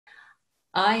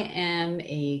I am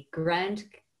a Grand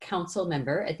Council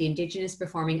member at the Indigenous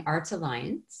Performing Arts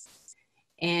Alliance,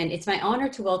 and it's my honor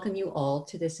to welcome you all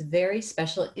to this very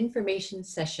special information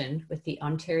session with the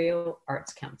Ontario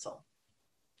Arts Council.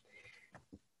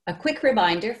 A quick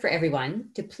reminder for everyone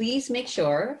to please make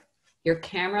sure your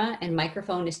camera and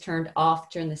microphone is turned off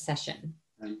during the session.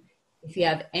 If you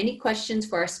have any questions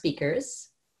for our speakers,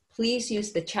 please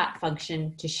use the chat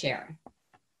function to share.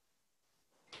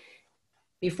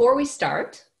 Before we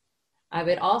start, I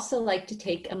would also like to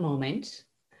take a moment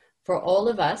for all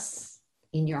of us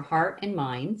in your heart and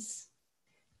minds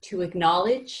to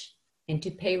acknowledge and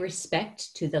to pay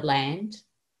respect to the land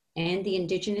and the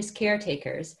Indigenous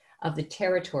caretakers of the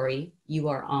territory you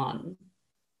are on.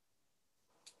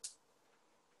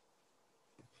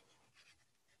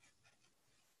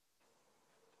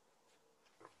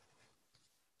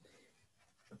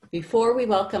 Before we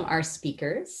welcome our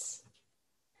speakers,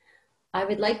 I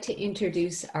would like to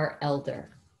introduce our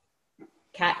elder,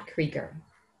 Cat Criger.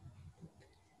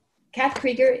 Cat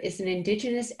Criger is an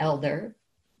Indigenous elder,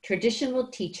 traditional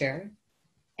teacher,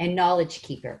 and knowledge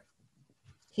keeper.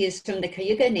 He is from the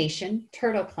Cayuga Nation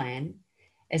Turtle Clan,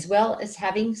 as well as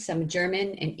having some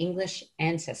German and English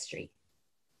ancestry.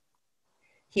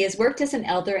 He has worked as an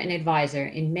elder and advisor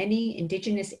in many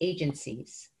Indigenous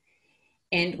agencies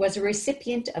and was a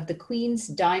recipient of the Queen's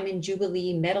Diamond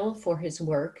Jubilee Medal for his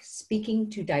work speaking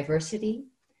to diversity,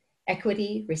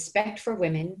 equity, respect for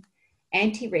women,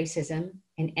 anti-racism,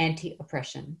 and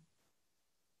anti-oppression.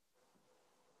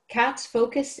 Cat's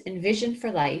focus and vision for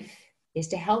life is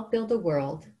to help build a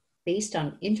world based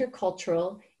on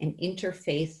intercultural and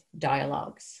interfaith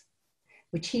dialogues,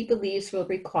 which he believes will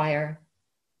require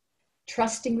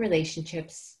trusting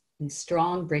relationships and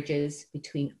strong bridges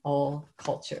between all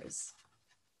cultures.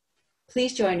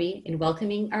 Please join me in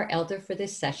welcoming our elder for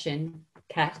this session,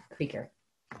 Cat Criger.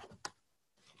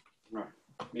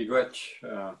 Miigwech,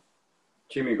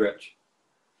 Chimiigwech.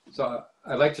 So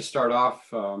I'd like to start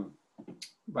off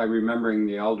by remembering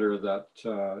the elder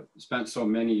that spent so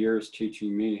many years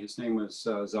teaching me. His name was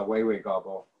Zawewe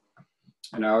Gabo.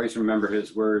 And I always remember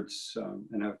his words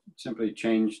and have simply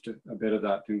changed a bit of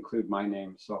that to include my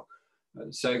name. So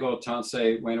Sego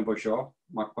Tanse Wenabosho,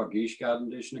 Makpagish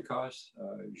Gadendishnikas,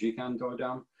 Jikan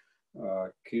Dodam,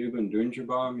 Cuban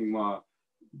Dunjaba, Mima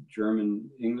German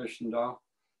English and da.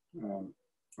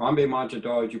 Ambe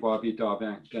Majado Jubabi da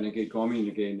Bank, Genege Gomi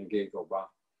Nege Nege Goba.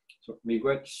 So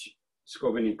Miigwech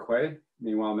Scobini Kwe,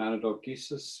 Miwa Manado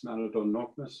Gisus, Manado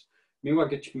Noknus,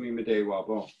 Miwa Gitchmi Mede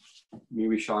Wabo,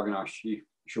 Miwi Shaganashi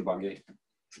Shubange.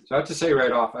 So I have to say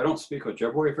right off, I don't speak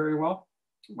Ojibwe very well.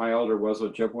 My elder was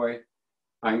Ojibwe.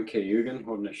 I'm Cayugan,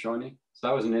 Haudenosaunee. So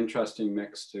that was an interesting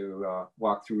mix to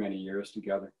walk through many years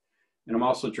together. And I'm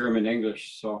also German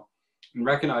English. So in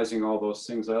recognizing all those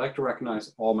things, I like to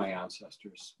recognize all my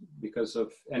ancestors, because if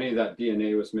any of that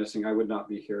DNA was missing, I would not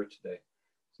be here today.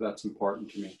 So that's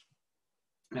important to me.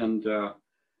 And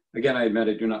again, I admit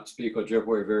I do not speak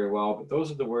Ojibwe very well, but those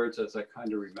are the words as I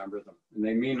kind of remember them. And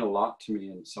they mean a lot to me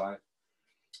inside.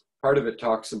 Part of it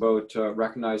talks about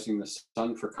recognizing the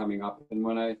sun for coming up. And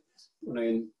when I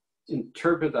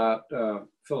interpret that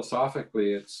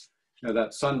philosophically, it's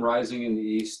that sun rising in the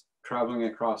east, traveling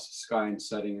across the sky and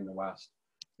setting in the west.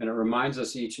 And it reminds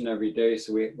us each and every day,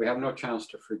 so we have no chance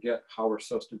to forget how we're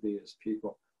supposed to be as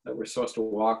people, that we're supposed to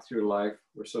walk through life,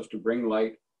 we're supposed to bring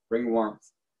light, bring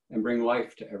warmth, and bring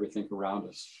life to everything around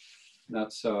us. And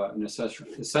that's an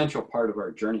essential part of our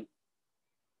journey.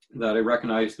 That I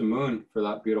recognize the moon for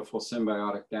that beautiful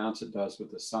symbiotic dance it does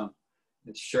with the sun.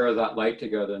 It shares that light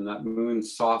together, and that moon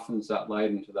softens that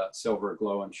light into that silver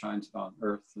glow and shines it on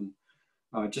earth.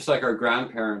 And just like our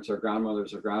grandparents, our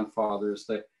grandmothers, our grandfathers,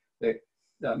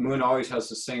 that moon always has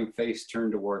the same face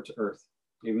turned towards earth.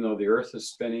 Even though the earth is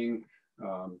spinning,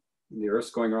 the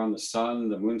earth's going around the sun,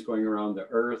 the moon's going around the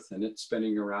earth, and it's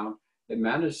spinning around, it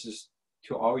manages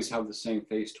to always have the same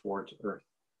face towards earth.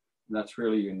 And that's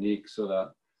really unique, so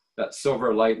that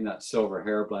silver light and that silver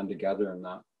hair blend together in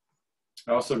that.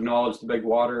 I also acknowledge the big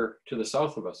water to the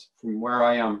south of us. From where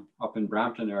I am up in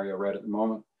Brampton area right at the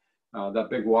moment,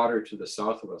 that big water to the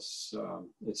south of us,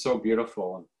 it's so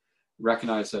beautiful, and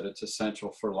recognize that it's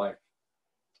essential for life.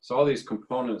 So all these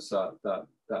components,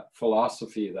 that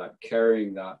philosophy, that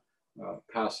carrying, that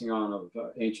passing on of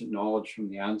ancient knowledge from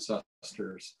the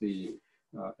ancestors, the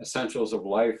essentials of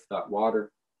life, that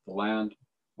water, the land,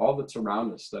 all that's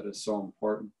around us that is so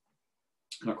important.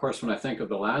 And of course, when I think of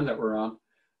the land that we're on,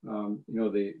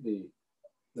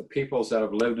 the peoples that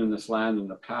have lived in this land in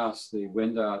the past, the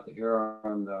Wendat, the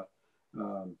Huron, the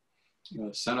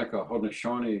Seneca,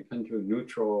 Haudenosaunee, Pinto,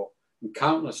 Neutral, and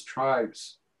countless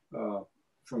tribes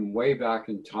from way back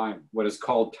in time, what is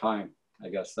called time, I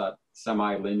guess, that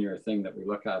semi-linear thing that we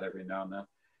look at every now and then.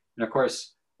 And of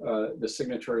course, the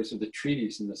signatories of the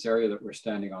treaties in this area that we're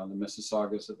standing on, the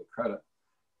Mississaugas of the Credit.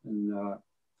 And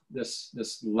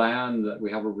this land that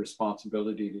we have a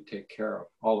responsibility to take care of,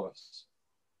 all of us.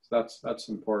 So that's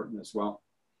important as well.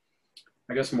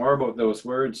 I guess more about those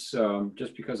words,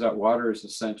 just because that water is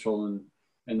essential. And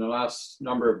in the last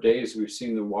number of days, we've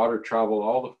seen the water travel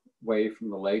all the way from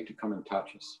the lake to come and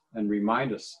touch us and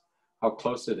remind us how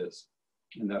close it is,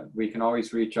 and that we can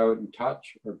always reach out and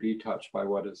touch or be touched by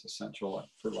what is essential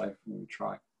for life when we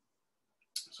try.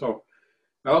 So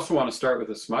I also want to start with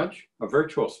a smudge, a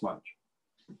virtual smudge.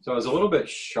 So I was a little bit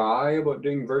shy about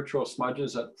doing virtual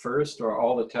smudges at first, or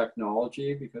all the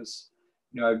technology, because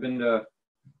I've been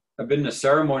to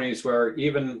ceremonies where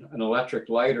even an electric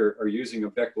lighter or using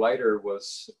a Bic lighter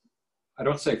was, I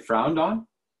don't say frowned on,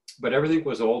 but everything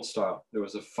was old style. There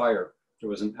was a fire, there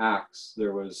was an axe,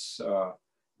 there was,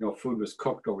 food was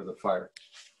cooked over the fire.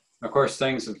 Of course,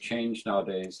 things have changed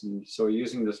nowadays. And so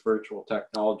using this virtual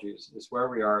technology is where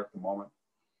we are at the moment.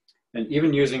 And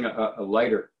even using a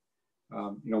lighter,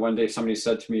 one day somebody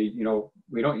said to me,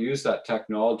 we don't use that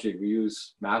technology, we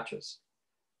use matches.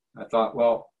 I thought,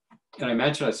 well, and I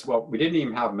mentioned, I said, well, we didn't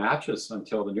even have matches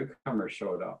until the newcomers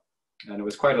showed up. And it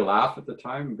was quite a laugh at the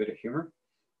time, a bit of humor.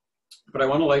 But I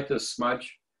want to light this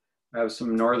smudge. I have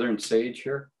some northern sage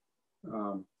here.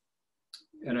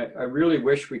 And I really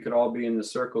wish we could all be in the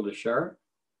circle to share it.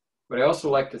 But I also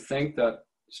like to think that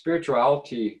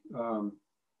spirituality,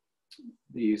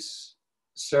 these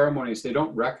ceremonies, they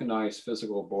don't recognize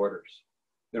physical borders.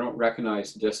 They don't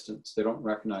recognize distance. They don't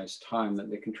recognize time, that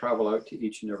they can travel out to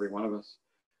each and every one of us.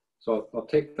 So I'll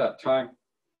take that time.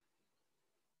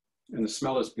 And the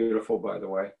smell is beautiful, by the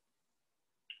way.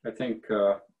 I think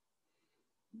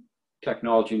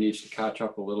technology needs to catch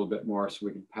up a little bit more so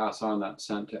we can pass on that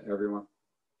scent to everyone.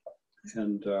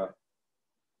 And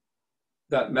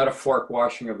that metaphoric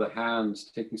washing of the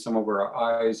hands, taking some over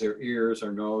our eyes, our ears,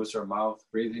 our nose, our mouth,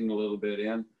 breathing a little bit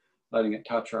in, letting it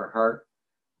touch our heart.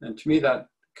 And to me, that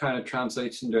kind of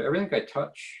translates into everything I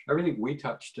touch, everything we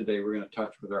touch today, we're going to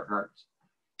touch with our hearts.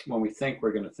 When we think,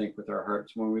 we're going to think with our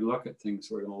hearts. When we look at things,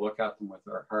 we're going to look at them with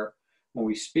our heart. When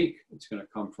we speak, it's going to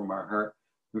come from our heart.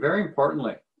 And very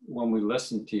importantly, when we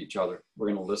listen to each other, we're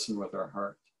going to listen with our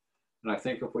heart. And I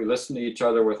think if we listen to each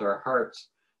other with our hearts,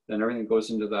 then everything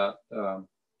goes into that,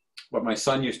 what my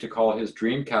son used to call his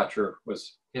dream catcher,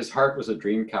 was his heart was a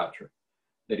dream catcher,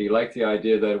 that he liked the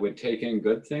idea that it would take in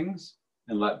good things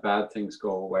and let bad things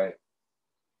go away.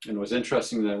 And it was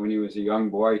interesting that when he was a young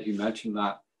boy, he mentioned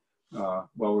that while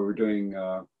we were doing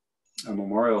a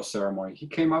memorial ceremony. He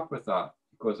came up with that.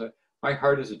 He goes, my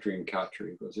heart is a dream catcher.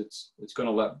 He goes, it's going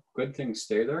to let good things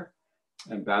stay there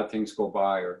and bad things go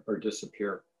by or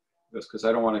disappear. Because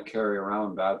I don't want to carry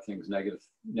around bad things,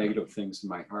 negative things in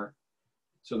my heart.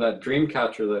 So that dream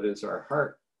catcher that is our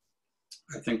heart,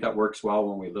 I think that works well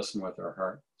when we listen with our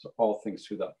heart. So all things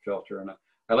through that filter. And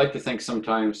I like to think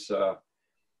sometimes, I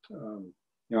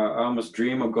almost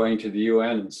dream of going to the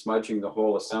UN and smudging the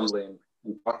whole assembly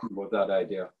and talking about that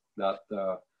idea, that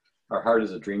our heart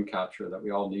is a dream catcher, that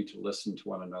we all need to listen to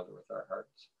one another with our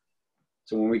hearts.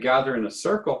 So when we gather in a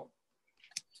circle,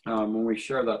 when we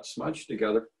share that smudge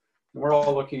together, we're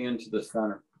all looking into the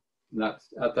center. And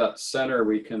at that center,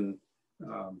 we can,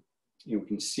 we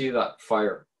can see that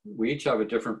fire. We each have a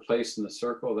different place in the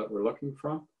circle that we're looking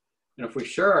from. And if we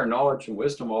share our knowledge and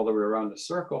wisdom all the way around the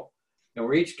circle, then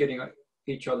we're each getting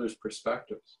each other's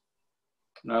perspectives.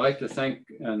 And I like to think,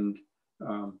 and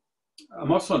I'm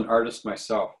also an artist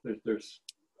myself. There's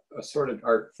assorted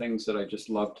art things that I just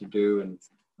love to do. And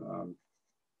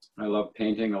I love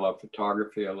painting, I love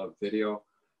photography, I love video.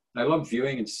 And I love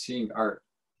viewing and seeing art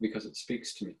because it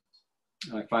speaks to me.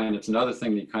 And I find it's another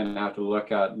thing that you kind of have to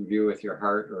look at and view with your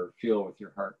heart or feel with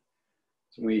your heart.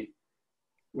 So we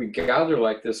gather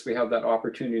like this, we have that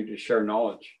opportunity to share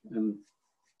knowledge. And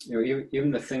even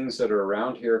the things that are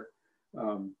around here,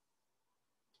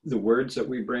 the words that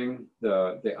we bring,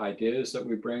 the ideas that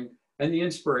we bring, and the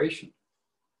inspiration.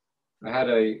 I had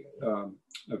a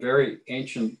very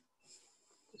ancient,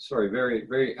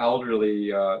 very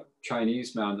elderly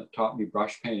Chinese man that taught me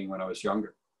brush painting when I was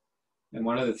younger. And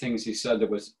one of the things he said, that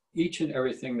was each and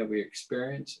everything that we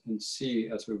experience and see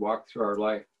as we walk through our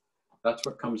life, that's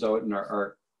what comes out in our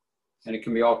art. And it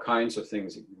can be all kinds of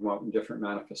things. It can come out in different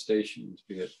manifestations,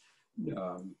 be it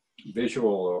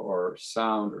visual or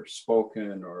sound or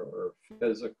spoken or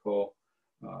physical,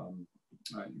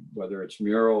 whether it's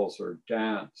murals or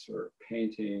dance or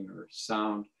painting or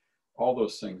sound, all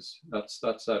those things. That's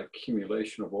that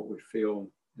accumulation of what we feel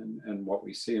and what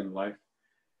we see in life.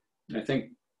 And I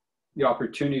think the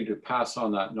opportunity to pass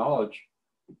on that knowledge,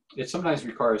 it sometimes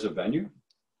requires a venue.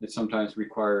 It sometimes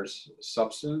requires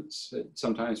substance. It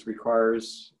sometimes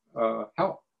requires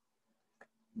help.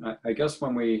 I guess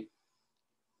when we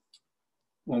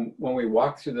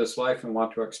walk through this life and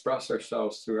want to express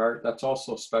ourselves through art, that's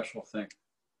also a special thing.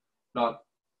 Not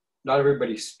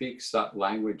everybody speaks that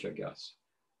language, I guess,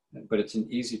 but it's an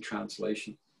easy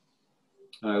translation.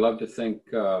 And I love to think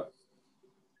that,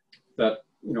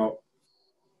 you know,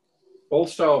 old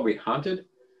style, we hunted,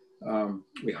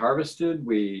 we harvested,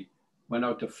 we went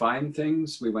out to find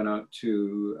things, we went out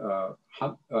to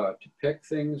hunt, to pick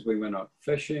things, we went out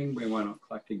fishing, we went out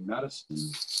collecting medicine.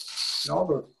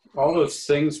 And all those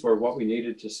things were what we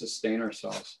needed to sustain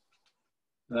ourselves.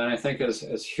 And then I think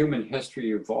as human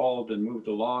history evolved and moved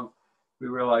along, we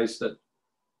realized that,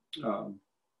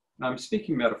 I'm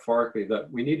speaking metaphorically, that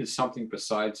we needed something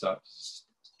besides that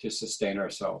to sustain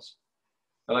ourselves.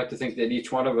 I like to think that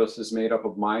each one of us is made up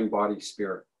of mind, body,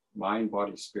 spirit, mind,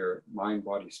 body, spirit, mind,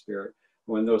 body, spirit.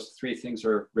 When those three things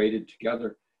are braided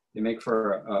together, they make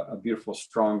for a beautiful,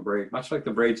 strong braid, much like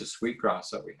the braids of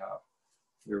sweetgrass that we have.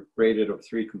 They're braided of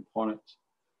three components.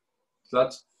 So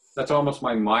that's almost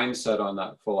my mindset on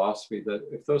that philosophy, that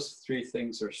if those three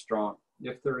things are strong,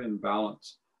 if they're in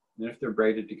balance, and if they're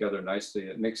braided together nicely,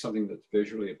 it makes something that's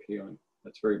visually appealing,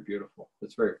 that's very beautiful,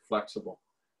 that's very flexible.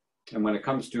 And when it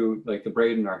comes to like the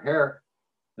braid in our hair,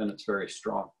 then it's very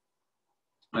strong.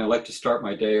 And I like to start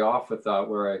my day off with that,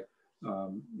 where I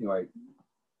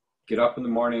get up in the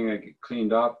morning, I get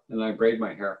cleaned up, and I braid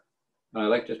my hair. And I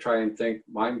like to try and think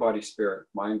mind, body, spirit,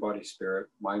 mind, body, spirit,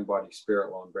 mind, body, spirit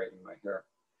while I'm braiding my hair.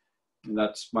 And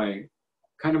that's my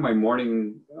kind of my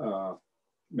morning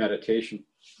meditation.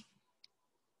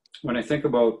 When I think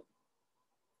about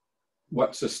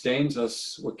what sustains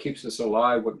us, what keeps us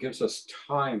alive, what gives us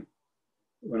time,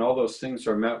 when all those things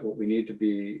are met, what we need to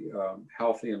be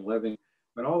healthy and living,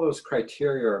 when all those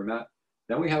criteria are met,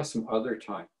 then we have some other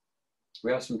time.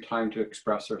 We have some time to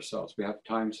express ourselves. We have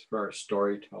times for our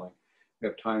storytelling. We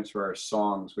have times for our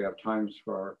songs. We have times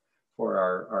for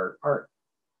our art.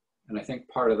 And I think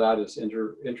part of that is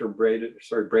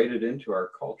braided into our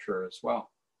culture as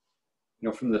well. You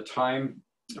know, from the time,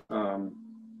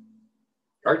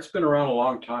 art's been around a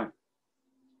long time.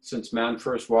 Since man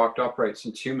first walked upright,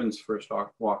 since humans first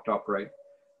walked upright.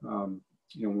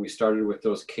 You know, when we started with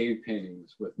those cave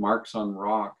paintings, with marks on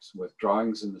rocks, with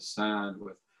drawings in the sand,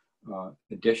 with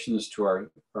additions to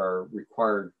our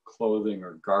required clothing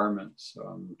or garments,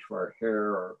 to our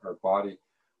hair or our body,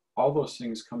 all those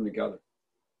things come together.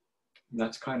 And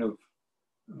that's kind of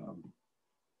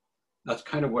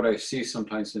what I see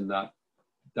sometimes in that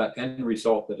end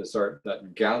result that is art,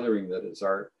 that gathering that is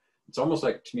art. It's almost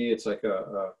like, to me, it's like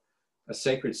a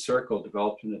sacred circle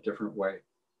developed in a different way.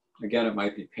 Again, it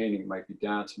might be painting, it might be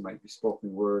dance, it might be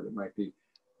spoken word, it might be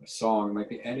a song, it might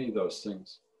be any of those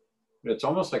things. But it's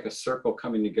almost like a circle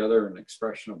coming together, an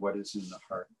expression of what is in the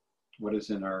heart, what is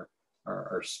in our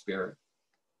spirit.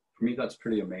 For me, that's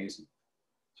pretty amazing.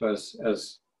 So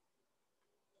as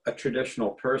a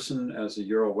traditional person, as a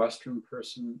Euro-Western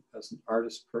person, as an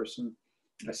artist person,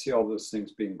 I see all those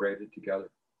things being braided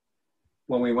together.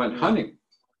 When we went hunting,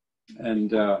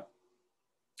 and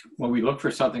when we looked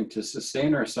for something to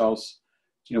sustain ourselves,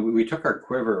 you know, we took our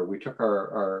quiver, we took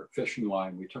our fishing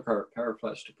line, we took our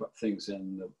paraflesh to put things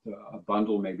in, a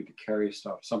bundle maybe to carry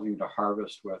stuff, something to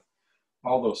harvest with,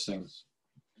 all those things.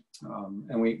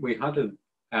 And we hunted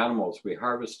animals, we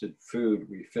harvested food,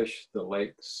 we fished the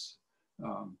lakes,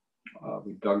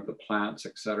 we dug the plants,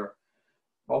 etc.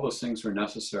 All those things were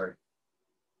necessary.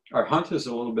 Our hunt is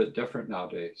a little bit different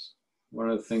nowadays. One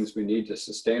of the things we need to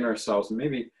sustain ourselves, and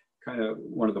maybe kind of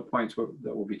one of the points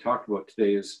that will be talked about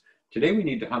today, is today we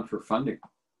need to hunt for funding.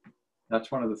 That's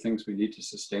one of the things we need to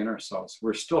sustain ourselves.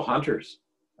 We're still hunters.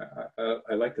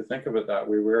 I like to think of it that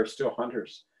way. We are still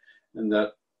hunters. And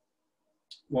that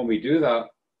when we do that,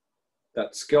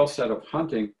 that skill set of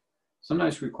hunting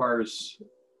sometimes requires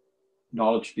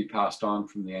knowledge to be passed on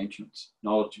from the ancients,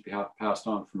 knowledge to be passed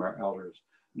on from our elders,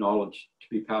 knowledge to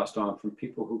be passed on from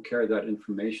people who carry that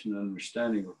information and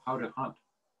understanding of how to hunt.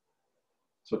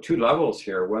 So two levels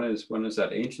here. One is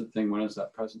that ancient thing, one is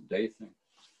that present day thing.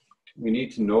 We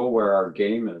need to know where our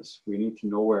game is. We need to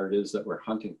know where it is that we're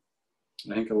hunting.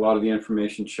 And I think a lot of the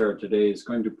information shared today is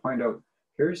going to point out,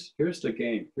 here's the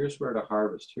game, here's where to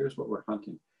harvest, here's what we're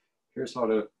hunting, here's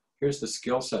the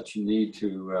skill sets you need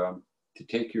to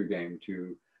take your game,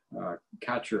 to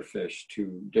catch your fish,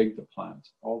 to dig the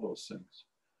plants, all those things.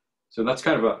 So that's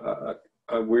kind of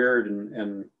a weird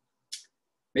and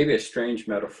maybe a strange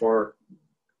metaphor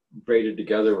braided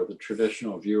together with a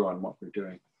traditional view on what we're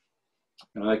doing.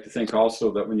 And I like to think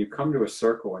also that when you come to a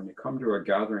circle, when you come to a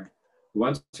gathering, the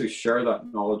ones who share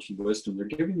that knowledge and wisdom, they're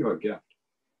giving you a gift.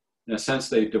 In a sense,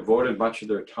 they devoted much of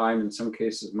their time, in some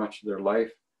cases, much of their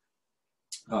life,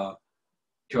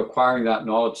 to acquiring that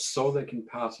knowledge so they can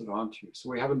pass it on to you. So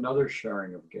we have another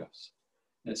sharing of gifts.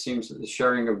 And it seems that the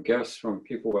sharing of gifts from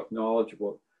people with knowledge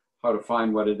about how to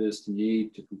find what it is to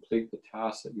need to complete the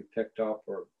task that you picked up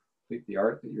or complete the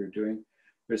art that you're doing,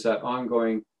 there's that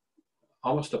ongoing,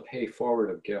 almost a pay forward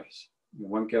of gifts. You know,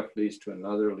 one gift leads to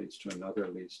another, leads to another,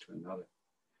 leads to another.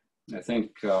 And I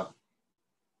think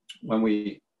when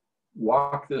we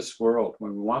walk this world,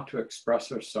 when we want to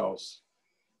express ourselves,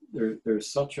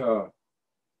 there's such a,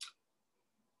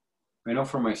 I know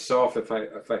for myself, if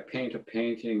I paint a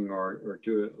painting or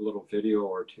do a little video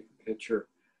or take a picture,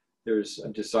 there's a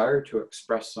desire to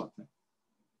express something.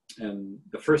 And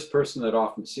the first person that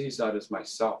often sees that is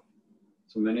myself.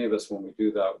 So many of us, when we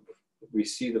do that, we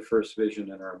see the first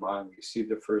vision in our mind, we see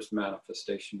the first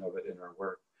manifestation of it in our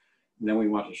work, and then we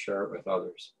want to share it with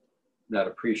others. And that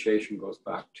appreciation goes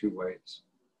back two ways.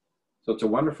 So it's a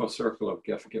wonderful circle of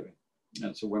gift giving,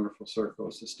 and it's a wonderful circle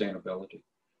of sustainability.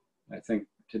 I think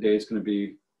today is going to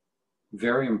be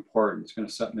very important. It's going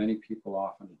to set many people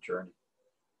off on a journey.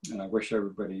 And I wish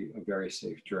everybody a very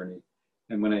safe journey.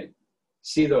 And when I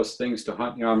see those things to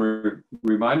hunt, you know, I'm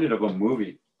reminded of a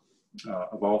movie,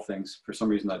 of all things, for some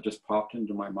reason that just popped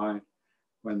into my mind,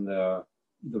 when the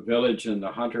village and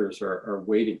the hunters are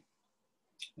waiting.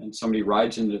 And somebody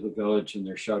rides into the village and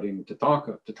they're shouting,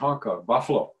 "Tatanka, Tatanka,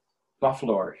 buffalo,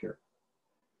 buffalo are here."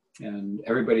 And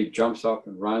everybody jumps up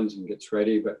and runs and gets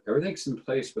ready, but everything's in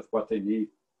place with what they need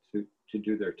to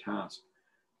do their task.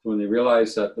 So when they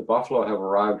realize that the buffalo have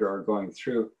arrived or are going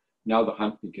through, now the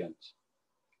hunt begins.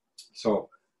 So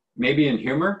maybe in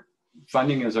humor,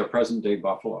 funding is our present day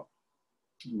buffalo.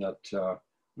 And that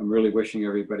I'm really wishing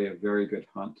everybody a very good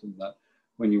hunt, and that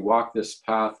when you walk this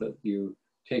path, that you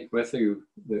take with you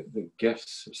the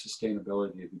gifts of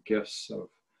sustainability, the gifts of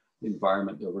the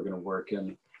environment that we're going to work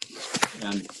in.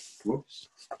 And whoops,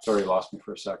 sorry, lost me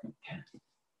for a second.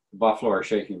 The buffalo are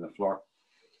shaking the floor.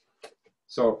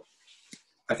 So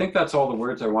I think that's all the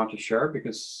words I want to share,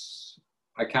 because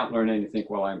I can't learn anything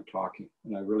while I'm talking,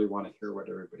 and I really want to hear what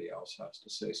everybody else has to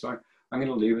say. So I'm going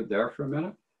to leave it there for a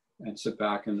minute and sit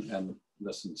back and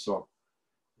listen. So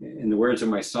in the words of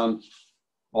my son,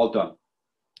 all done.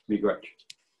 Miigwech.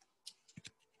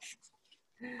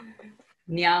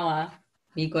 Nyawa,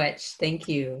 Miigwech, thank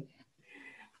you,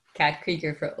 Cat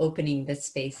Criger, for opening this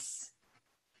space.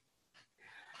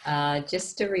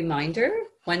 Just a reminder,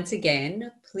 once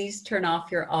again, please turn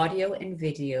off your audio and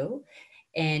video,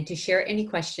 and to share any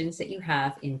questions that you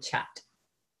have in chat.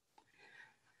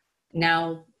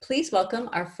 Now, please welcome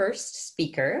our first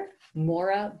speaker,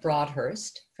 Maura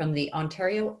Broadhurst from the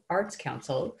Ontario Arts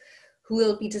Council, who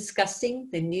will be discussing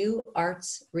the New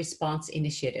Arts Response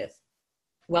Initiative.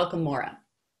 Welcome, Maura.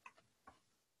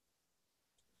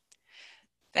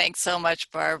 Thanks so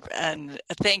much, Barb, and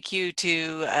thank you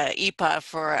to IPAA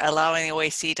for allowing the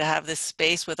OAC to have this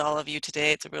space with all of you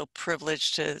today. It's a real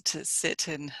privilege to sit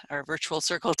in our virtual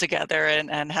circle together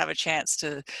and have a chance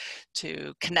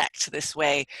to connect this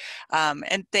way.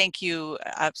 And thank you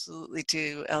absolutely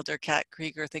to Elder Cat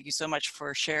Criger. Thank you so much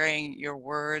for sharing your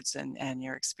words and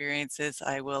your experiences.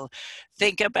 I will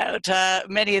think about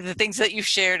many of the things that you've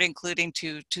shared, including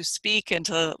to speak and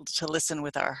to listen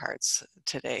with our hearts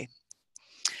today.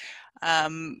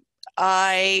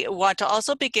 I want to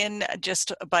also begin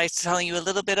just by telling you a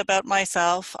little bit about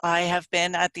myself. I have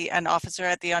been an officer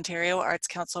at the Ontario Arts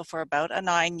Council for about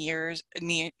 9 years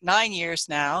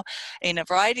now, in a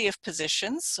variety of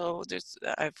positions. So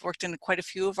I've worked in quite a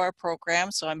few of our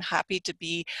programs, so I'm happy to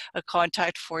be a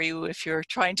contact for you if you're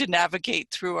trying to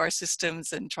navigate through our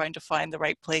systems and trying to find the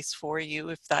right place for you,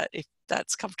 if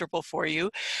that's comfortable for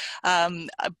you.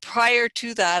 Prior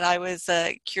to that, I was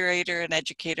a curator and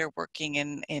educator working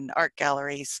in art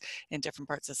galleries in different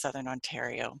parts of Southern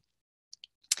Ontario.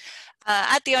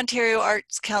 At the Ontario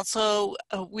Arts Council,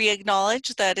 we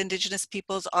acknowledge that Indigenous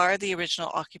peoples are the original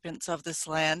occupants of this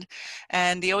land,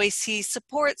 and the OAC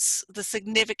supports the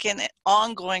significant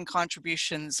ongoing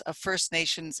contributions of First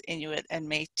Nations, Inuit, and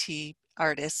Métis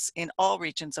artists in all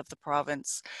regions of the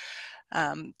province.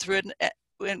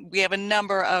 We have a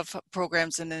number of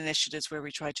programs and initiatives where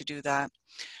we try to do that.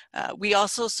 We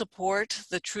also support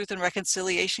the Truth and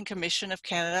Reconciliation Commission of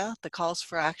Canada, the Calls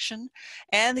for Action,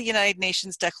 and the United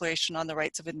Nations Declaration on the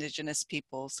Rights of Indigenous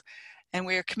Peoples. And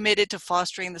we are committed to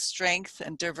fostering the strength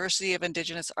and diversity of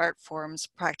Indigenous art forms,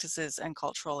 practices, and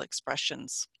cultural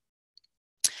expressions.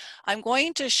 I'm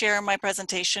going to share my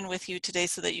presentation with you today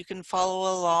so that you can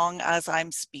follow along as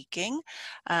I'm speaking.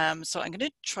 So I'm going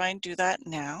to try and do that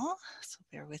now. So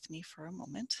bear with me for a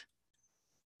moment.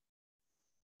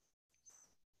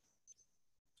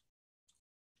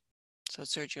 So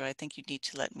Sergio, I think you need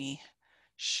to let me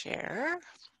share.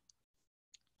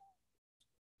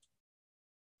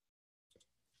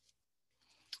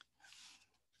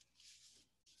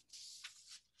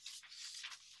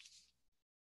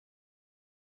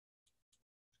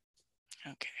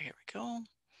 Okay, here we go.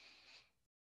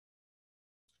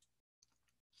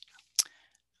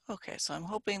 Okay, so I'm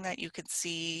hoping that you can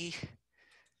see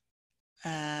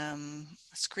a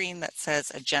screen that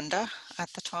says agenda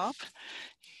at the top.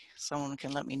 Someone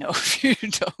can let me know if you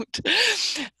don't.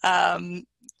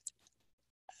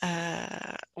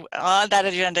 On that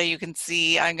agenda, you can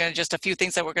see I'm going to just a few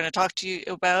things that we're going to talk to you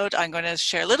about. I'm going to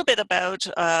share a little bit about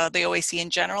the OAC in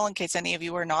general, in case any of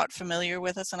you are not familiar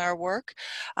with us and our work.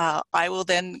 I will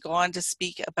then go on to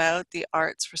speak about the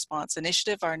Arts Response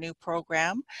Initiative, our new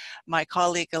program. My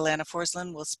colleague Alana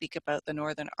Forslund will speak about the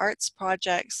Northern Arts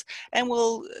projects, and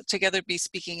we'll together be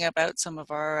speaking about some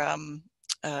of our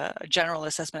general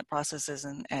assessment processes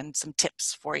and some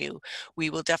tips for you.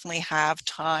 We will definitely have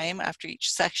time after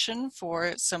each section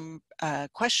for some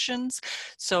questions.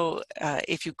 So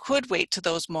if you could wait to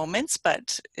those moments,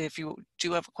 but if you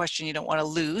do have a question you don't want to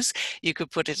lose, you could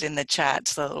put it in the chat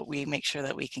so that we make sure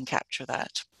that we can capture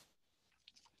that.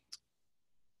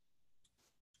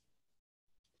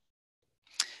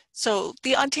 So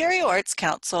the Ontario Arts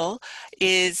Council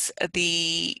is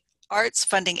the arts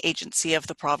funding agency of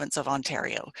the province of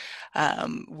Ontario.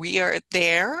 We are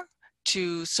there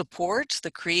to support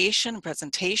the creation,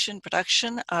 presentation,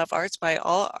 production of arts by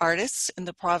all artists in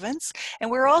the province. And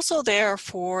we're also there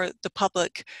for the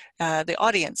public, the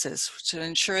audiences, to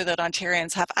ensure that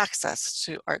Ontarians have access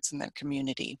to arts in their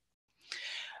community.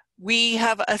 We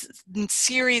have a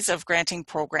series of granting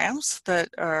programs that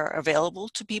are available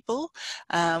to people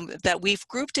that we've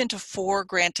grouped into 4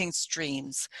 granting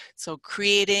streams. So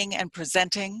creating and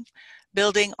presenting,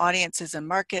 building audiences and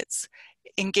markets,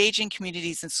 engaging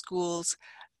communities and schools,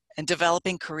 and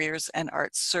developing careers and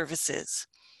arts services.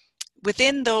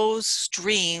 Within those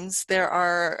streams, there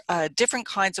are different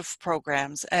kinds of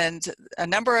programs, and a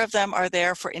number of them are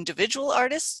there for individual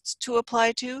artists to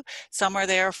apply to. Some are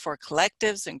there for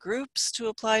collectives and groups to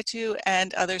apply to,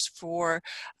 and others for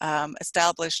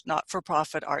established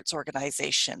not-for-profit arts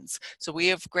organizations. So we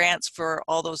have grants for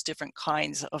all those different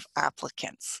kinds of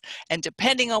applicants. And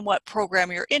depending on what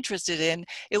program you're interested in,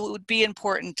 it would be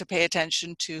important to pay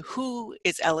attention to who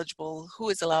is eligible, who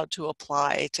is allowed to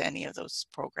apply to any of those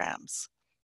programs.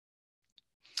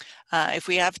 If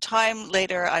we have time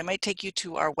later, I might take you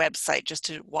to our website just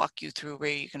to walk you through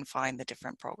where you can find the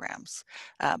different programs.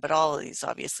 But all of these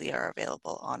obviously are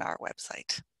available on our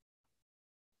website.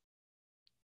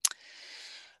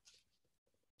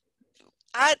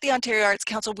 At the Ontario Arts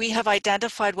Council, we have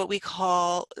identified what we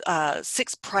call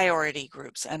 6 priority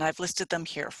groups, and I've listed them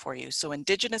here for you. So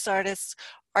Indigenous artists,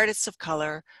 artists of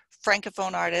color,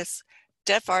 Francophone artists,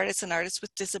 deaf artists and artists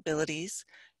with disabilities,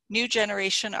 new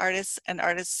generation artists, and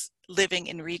artists living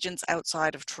in regions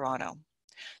outside of Toronto.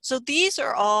 So these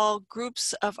are all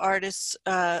groups of artists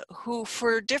who,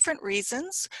 for different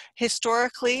reasons,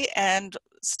 historically and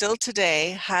still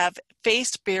today, have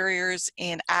faced barriers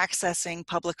in accessing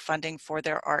public funding for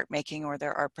their art making or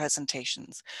their art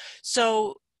presentations.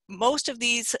 So most of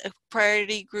these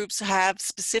priority groups have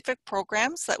specific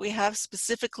programs that we have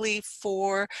specifically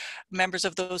for members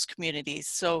of those communities.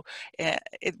 So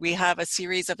we have a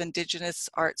series of Indigenous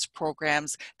arts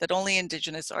programs that only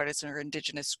Indigenous artists or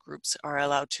Indigenous groups are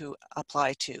allowed to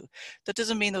apply to. That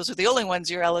doesn't mean those are the only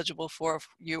ones you're eligible for.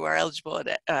 You are eligible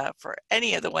for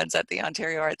any of the ones at the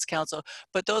Ontario Arts Council,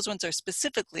 but those ones are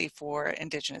specifically for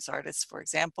Indigenous artists, for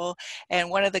example. And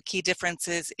one of the key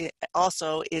differences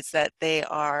also is that they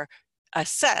are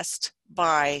assessed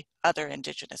by other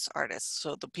Indigenous artists.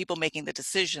 So the people making the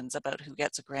decisions about who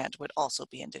gets a grant would also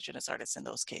be Indigenous artists in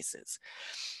those cases.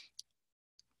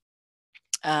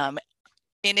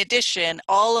 In addition,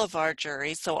 all of our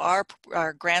juries, so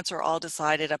our grants are all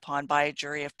decided upon by a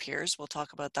jury of peers. We'll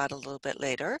talk about that a little bit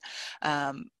later.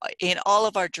 In all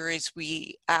of our juries,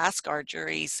 we ask our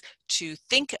juries to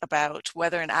think about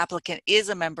whether an applicant is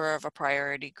a member of a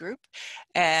priority group,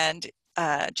 and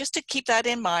just to keep that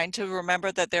in mind, to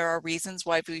remember that there are reasons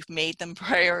why we've made them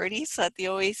priorities at the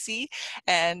OAC,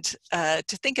 and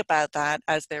to think about that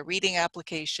as they're reading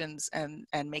applications and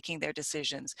making their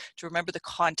decisions, to remember the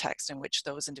context in which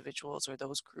those individuals or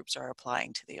those groups are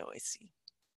applying to the OAC.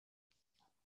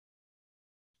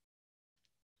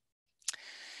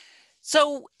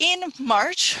 So in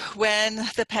March, when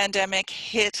the pandemic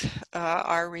hit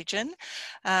our region,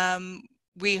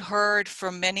 we heard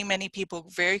from many, many people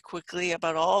very quickly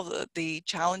about all the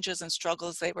challenges and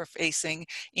struggles they were facing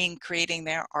in creating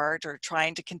their art or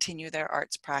trying to continue their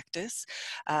arts practice.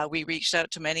 We reached out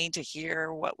to many to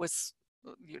hear what was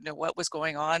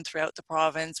going on throughout the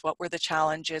province, what were the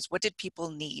challenges, what did people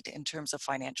need in terms of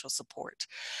financial support.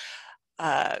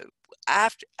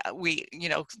 After we,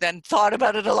 then thought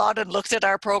about it a lot and looked at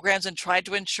our programs and tried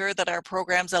to ensure that our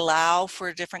programs allow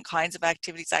for different kinds of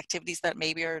activities that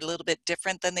maybe are a little bit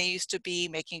different than they used to be,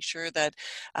 making sure that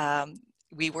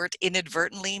we weren't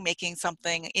inadvertently making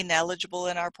something ineligible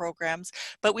in our programs,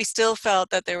 but we still felt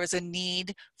that there was a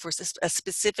need for a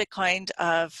specific kind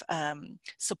of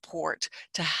support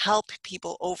to help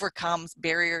people overcome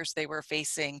barriers they were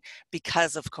facing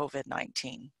because of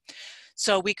COVID-19.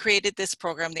 So we created this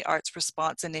program, the Arts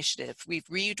Response Initiative. We've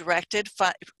redirected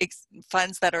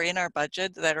funds that are in our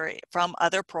budget that are from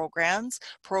other programs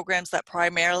that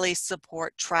primarily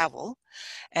support travel.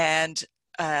 And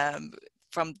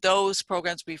from those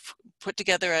programs, we've put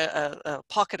together a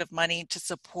pocket of money to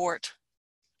support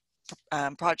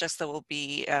projects that will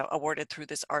be awarded through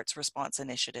this Arts Response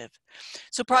Initiative.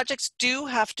 So projects do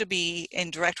have to be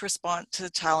in direct response to the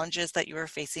challenges that you are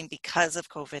facing because of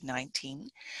COVID-19.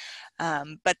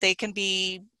 But they can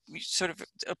be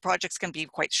projects can be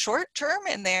quite short term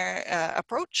in their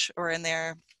approach or in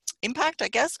their impact, I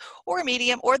guess, or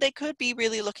medium, or they could be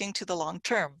really looking to the long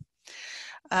term.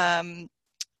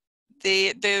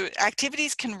 The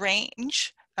activities can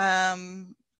range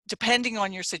depending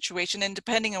on your situation and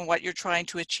depending on what you're trying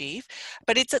to achieve,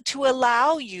 but it's to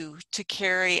allow you to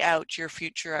carry out your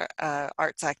future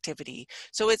arts activity.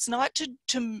 So it's not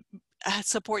to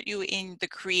support you in the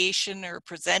creation or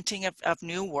presenting of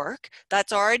new work.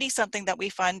 That's already something that we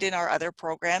fund in our other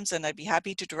programs, and I'd be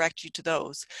happy to direct you to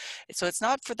those. So it's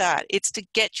not for that. It's to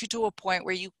get you to a point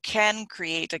where you can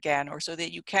create again, or so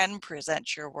that you can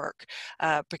present your work,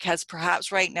 because perhaps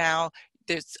right now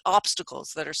there's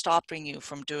obstacles that are stopping you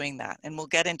from doing that. And we'll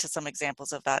get into some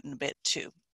examples of that in a bit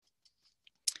too.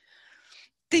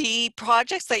 The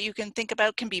projects that you can think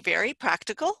about can be very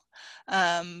practical,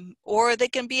 or they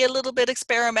can be a little bit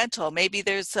experimental. Maybe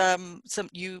there's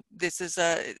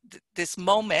this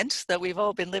moment that we've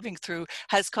all been living through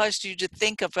has caused you to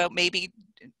think about maybe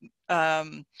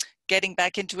getting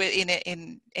back into it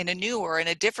in a new or in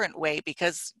a different way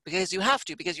because you have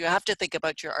to think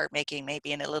about your art making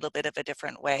maybe in a little bit of a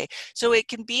different way. So it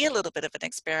can be a little bit of an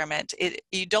experiment.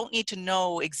 You don't need to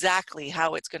know exactly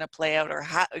how it's going to play out or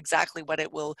exactly what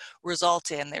it will result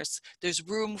in. There's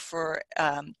room for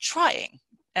trying,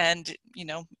 and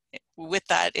with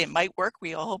that it might work.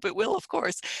 We all hope it will, of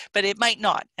course, but it might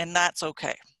not, and that's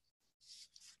okay.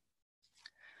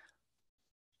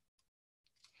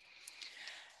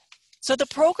 So the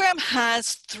program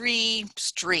has 3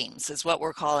 streams, is what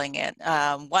we're calling it.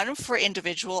 One for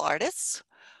individual artists,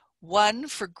 one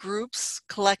for groups,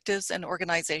 collectives, and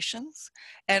organizations,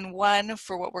 and one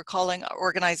for what we're calling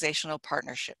organizational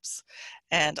partnerships.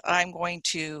 And I'm going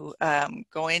to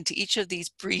go into each of these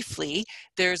briefly.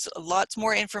 There's lots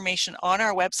more information on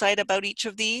our website about each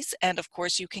of these, and of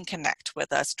course you can connect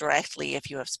with us directly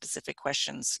if you have specific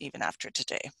questions even after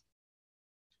today.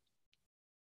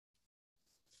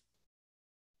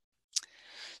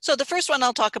 So the first one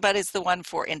I'll talk about is the one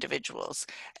for individuals.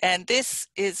 And this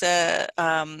is a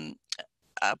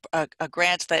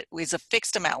grant that is a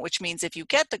fixed amount, which means if you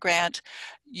get the grant,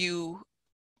 you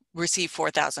receive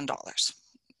 $4,000.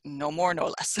 No more,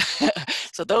 no less.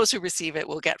 So those who receive it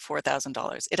will get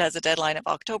 $4,000. It has a deadline of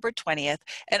October 20th,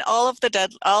 and all of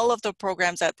the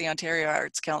programs at the Ontario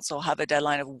Arts Council have a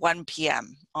deadline of 1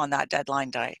 p.m. on that deadline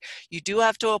day. You do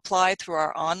have to apply through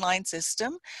our online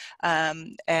system,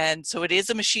 and so it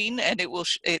is a machine, and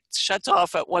it shuts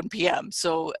off at 1 p.m.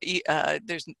 So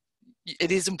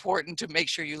it is important to make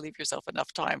sure you leave yourself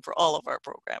enough time for all of our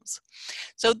programs.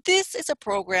 So this is a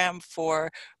program for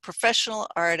professional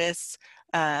artists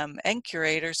and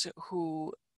curators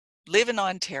who live in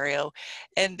Ontario,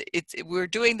 and we're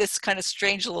doing this kind of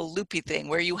strange little loopy thing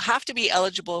where you have to be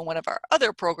eligible in one of our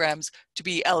other programs to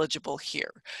be eligible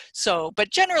here. So, but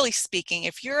generally speaking,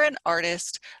 if you're an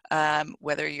artist,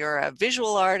 whether you're a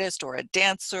visual artist or a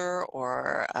dancer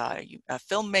or a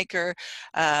filmmaker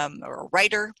or a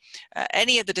writer,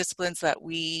 any of the disciplines that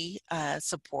we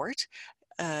support,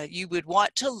 you would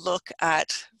want to look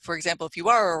at, for example, if you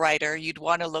are a writer, you'd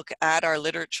want to look at our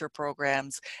literature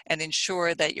programs and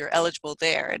ensure that you're eligible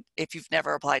there if you've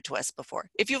never applied to us before.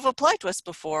 If you've applied to us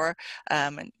before,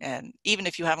 and even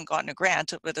if you haven't gotten a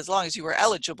grant, but as long as you were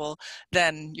eligible,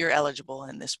 then you're eligible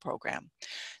in this program.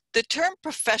 The term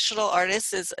professional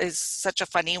artist is such a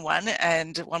funny one,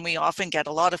 and when we often get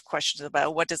a lot of questions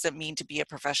about what does it mean to be a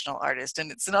professional artist,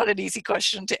 and it's not an easy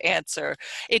question to answer.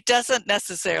 It doesn't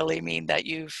necessarily mean that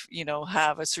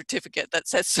have a certificate that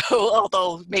says so,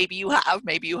 although maybe you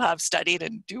have studied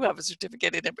and do have a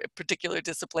certificate in a particular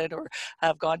discipline or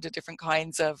have gone to different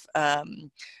kinds of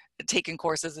taken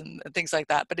courses and things like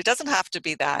that, but it doesn't have to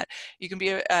be that. You can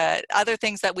be other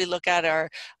things that we look at are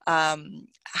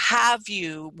have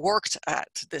you worked at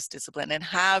this discipline and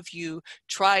have you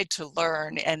tried to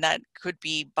learn, and that could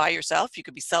be by yourself, you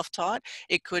could be self-taught,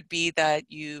 it could be that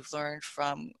you've learned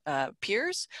from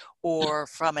peers or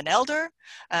from an elder.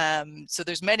 So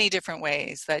there's many different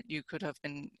ways that you could have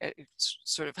been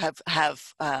sort of have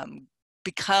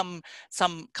become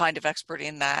some kind of expert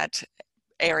in that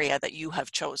area that you have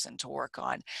chosen to work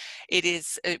on. It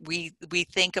is, we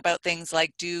think about things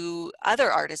like, do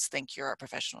other artists think you're a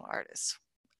professional artist?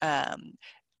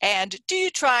 And do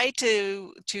you try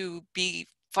to be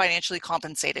financially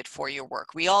compensated for your work?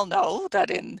 We all know that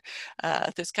in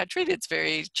this country, it's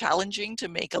very challenging to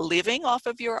make a living off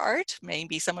of your art.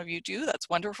 Maybe some of you do, that's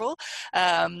wonderful.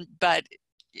 But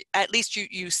at least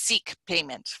you seek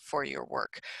payment for your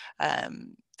work.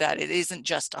 That it isn't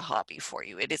just a hobby for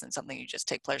you. It isn't something you just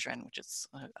take pleasure in, which is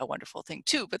a wonderful thing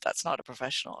too, but that's not a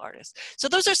professional artist. So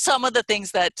those are some of the things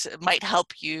that might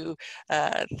help you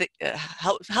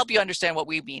help you understand what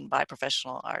we mean by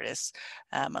professional artists.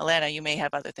 Alana, you may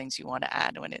have other things you want to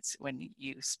add when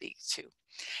you speak too.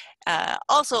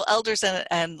 Also, elders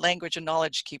and language and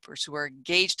knowledge keepers who are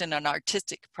engaged in an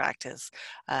artistic practice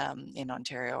in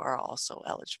Ontario are also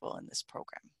eligible in this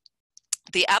program.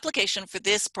 The application for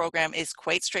this program is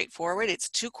quite straightforward. It's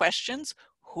 2 questions.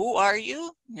 Who are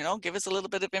you? Give us a little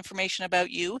bit of information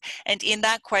about you. And in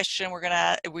that question,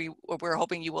 we're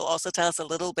hoping you will also tell us a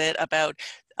little bit about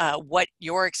what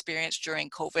your experience during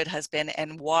COVID has been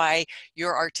and why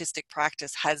your artistic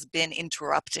practice has been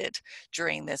interrupted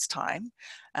during this time.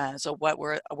 So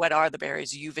what are the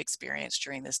barriers you've experienced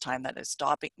during this time that is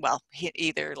stopping, well,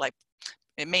 either like,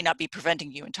 it may not be preventing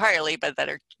you entirely, but that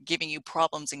are giving you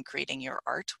problems in creating your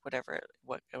art,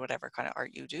 whatever kind of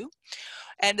art you do.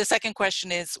 And the second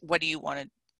question is, what do you want to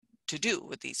do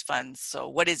with these funds? So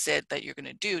what is it that you're going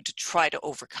to do to try to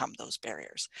overcome those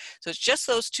barriers? So it's just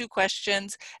those 2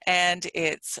 questions, and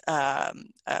it's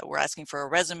we're asking for a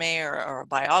resume or a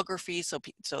biography, so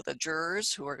the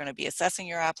jurors who are going to be assessing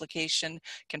your application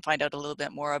can find out a little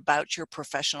bit more about your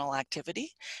professional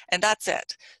activity, and that's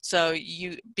it. So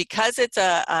because it's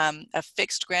a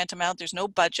fixed grant amount, there's no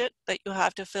budget that you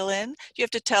have to fill in. You have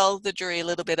to tell the jury a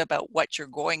little bit about what you're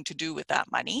going to do with that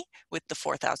money, with the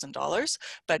 $4,000,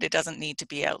 but it doesn't need to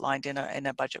be outlined in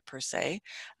a budget per se.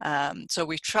 So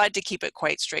we've tried to keep it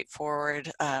quite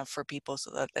straightforward for people so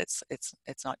that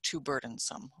it's not too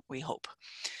burdensome, we hope.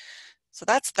 So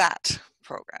that's that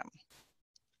program,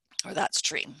 or that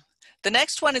stream. The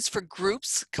next one is for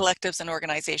groups, collectives, and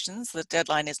organizations. The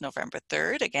deadline is November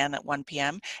 3rd, again at 1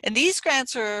 p.m. And these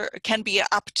grants can be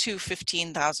up to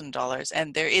 $15,000,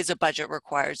 and there is a budget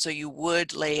required. So you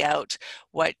would lay out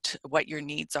what your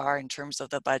needs are in terms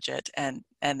of the budget, and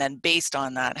then based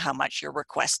on that, how much you're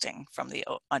requesting from the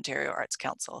Ontario Arts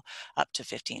Council, up to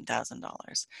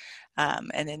 $15,000.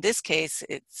 And in this case,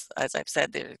 it's, as I've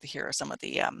said, here are some of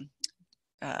the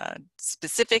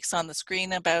specifics on the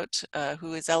screen about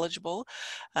who is eligible.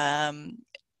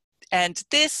 And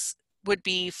this would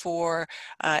be for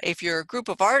if you're a group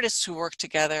of artists who work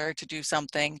together to do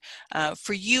something,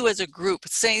 for you as a group,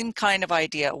 same kind of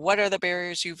idea. What are the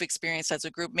barriers you've experienced as a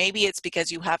group? Maybe it's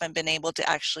because you haven't been able to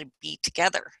actually be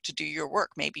together to do your work.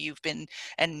 Maybe you've been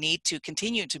and need to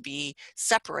continue to be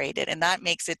separated, and that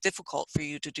makes it difficult for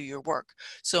you to do your work.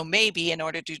 So maybe in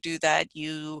order to do that,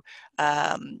 you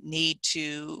need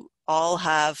to all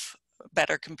have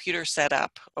better computer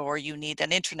setup, or you need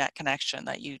an internet connection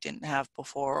that you didn't have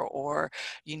before, or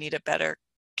you need a better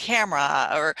camera,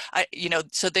 or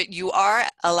so that you are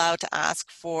allowed to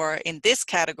ask for, in this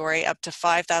category, up to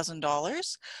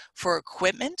 $5,000 for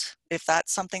equipment if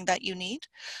that's something that you need.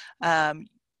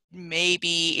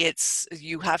 Maybe it's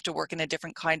you have to work in a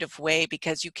different kind of way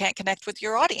because you can't connect with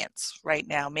your audience right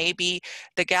now. Maybe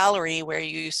the gallery where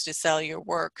you used to sell your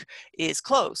work is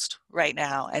closed right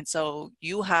now, and so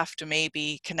you have to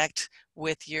maybe connect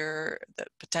with the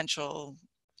potential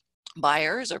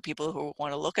buyers or people who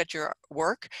want to look at your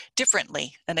work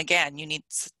differently. And again, you need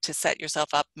to set yourself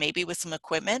up maybe with some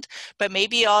equipment, but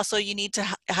maybe also you need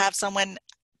to have someone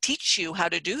teach you how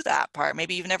to do that part.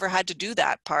 Maybe you've never had to do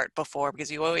that part before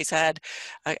because you always had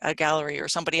a gallery or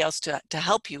somebody else to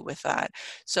help you with that.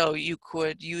 So you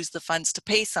could use the funds to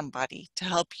pay somebody to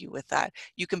help you with that.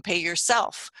 You can pay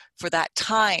yourself for that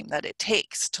time that it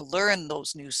takes to learn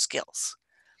those new skills,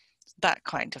 that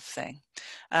kind of thing.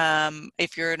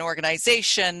 If you're an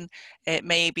organization, it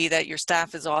may be that your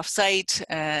staff is off-site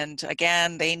and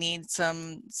again, they need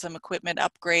some equipment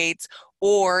upgrades,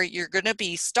 or you're going to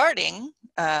be starting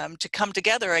to come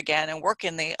together again and work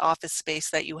in the office space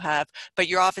that you have, but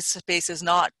your office space is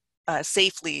not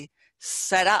safely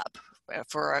set up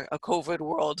for a COVID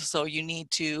world. So you need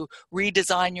to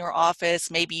redesign your office.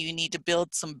 Maybe you need to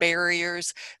build some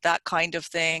barriers, that kind of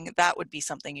thing. That would be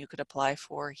something you could apply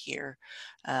for here.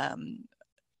 I'm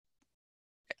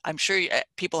sure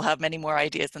people have many more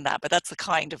ideas than that, but that's the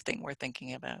kind of thing we're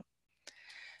thinking about.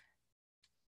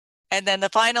 And then the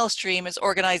final stream is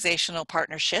organizational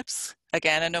partnerships.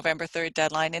 Again, a November 3rd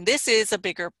deadline. And this is a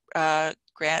bigger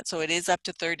grant, so it is up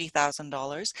to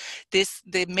 $30,000.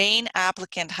 The main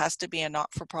applicant has to be a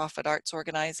not-for-profit arts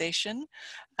organization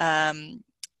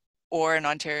or an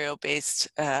Ontario-based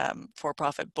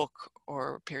for-profit book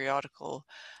or periodical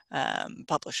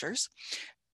publishers.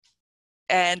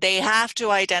 And they have to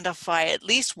identify at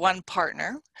least one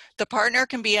partner. The partner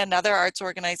can be another arts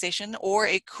organization, or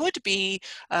it could be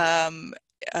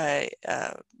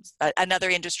another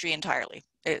industry entirely.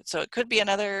 So it could be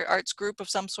another arts group of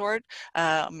some sort,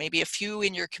 maybe a few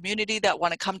in your community that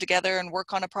want to come together and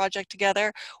work on a project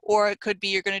together, or it could be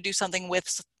you're going to do something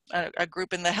with a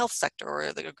group in the health sector,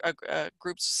 or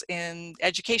groups in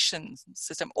education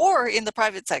system, or in the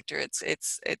private sector.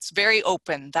 It's very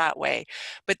open that way.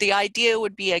 But the idea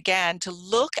would be, again, to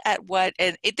look at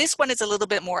this one is a little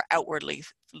bit more outwardly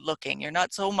looking. You're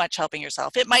not so much helping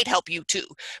yourself. It might help you too,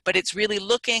 but it's really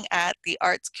looking at the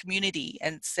arts community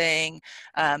and saying,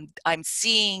 I'm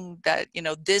seeing that,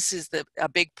 this is a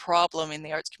big problem in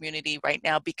the arts community right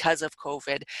now because of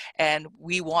COVID, and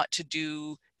we want to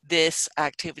do this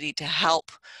activity to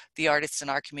help the artists in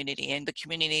our community. And the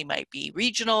community might be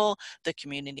regional, the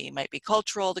community might be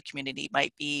cultural, the community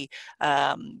might be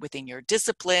within your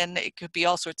discipline. It could be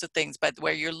all sorts of things, but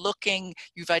where you're looking,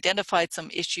 you've identified some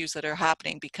issues that are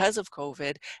happening because of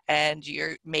COVID, and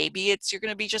you're going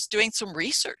to be just doing some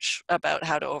research about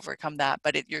how to overcome that,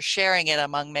 but you're sharing it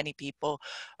among many people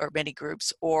or many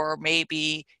groups, or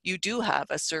maybe you do have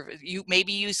a service.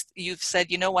 You've said,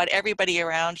 you know what, everybody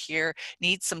around here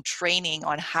needs some training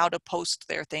on how to post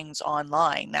their things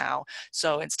online now.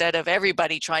 So instead of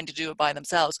everybody trying to do it by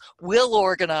themselves, we'll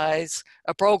organize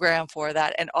a program for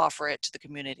that and offer it to the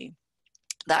community.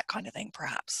 That kind of thing,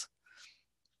 perhaps.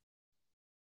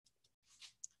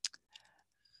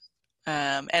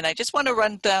 And I just want to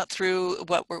run through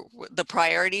what were the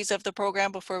priorities of the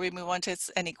program before we move on to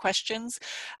any questions.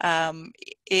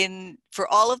 For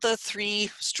all of the 3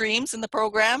 streams in the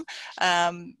program,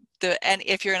 and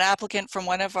if you're an applicant from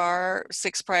one of our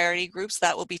 6 priority groups,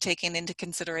 that will be taken into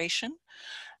consideration.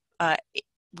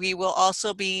 We will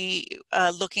also be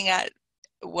looking at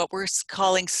what we're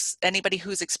calling anybody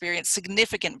who's experienced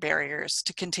significant barriers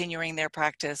to continuing their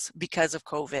practice because of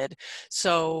COVID.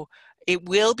 So it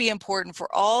will be important for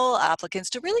all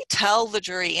applicants to really tell the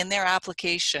jury in their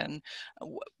application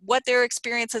what their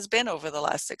experience has been over the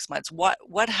last 6 months,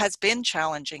 what has been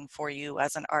challenging for you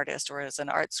as an artist or as an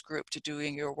arts group to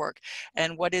doing your work,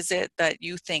 and what is it that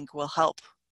you think will help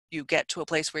you get to a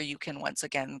place where you can once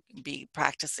again be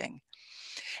practicing.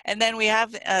 And then we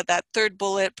have that 3rd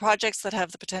bullet, projects that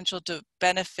have the potential to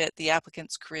benefit the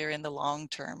applicant's career in the long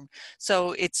term.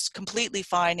 So it's completely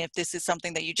fine if this is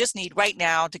something that you just need right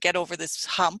now to get over this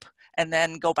hump and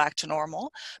then go back to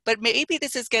normal. But maybe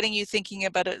this is getting you thinking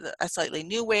about a slightly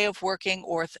new way of working,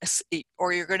 or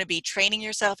you're going to be training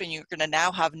yourself and you're going to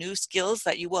now have new skills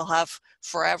that you will have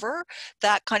forever.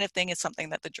 That kind of thing is something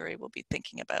that the jury will be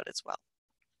thinking about as well.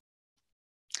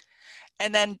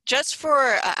 And then just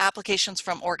for applications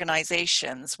from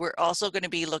organizations, we're also going to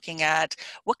be looking at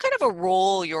what kind of a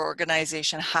role your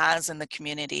organization has in the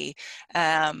community.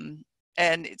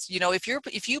 And it's,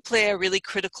 if you play a really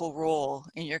critical role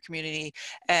in your community,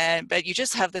 but you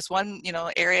just have this one,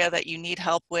 area that you need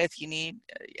help with,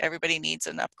 everybody needs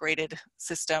an upgraded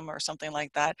system or something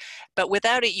like that. But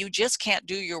without it, you just can't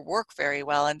do your work very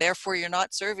well, and therefore you're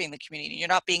not serving the community. You're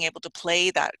not being able to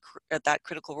play that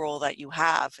critical role that you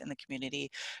have in the community.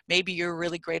 Maybe you're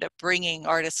really great at bringing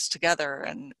artists together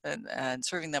and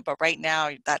serving them, but right now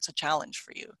that's a challenge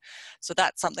for you. So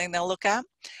that's something they'll look at.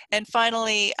 And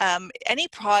finally, any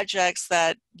projects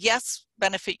that, yes,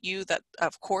 benefit you, that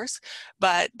of course,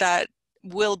 but that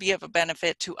will be of a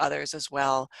benefit to others as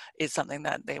well, is something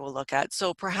that they will look at.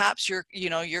 So perhaps you're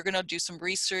going to do some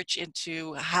research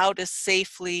into how to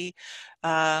safely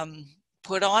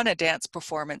put on a dance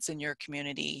performance in your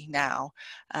community now.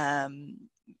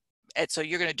 And so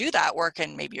you're going to do that work,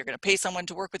 and maybe you're going to pay someone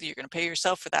to work with you. You're going to pay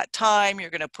yourself for that time. You're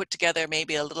going to put together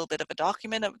maybe a little bit of a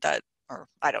document of that, or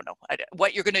I don't know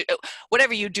what you're going to,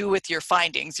 whatever you do with your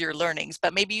findings, your learnings,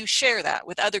 but maybe you share that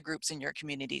with other groups in your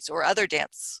communities or other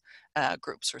dance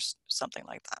groups or something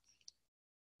like that.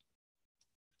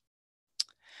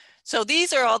 So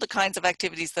these are all the kinds of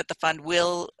activities that the fund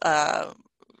will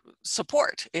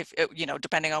support, if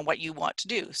depending on what you want to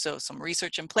do. So some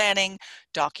research and planning,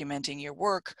 documenting your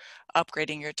work,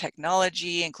 upgrading your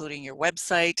technology, including your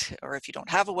website, or if you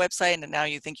don't have a website and now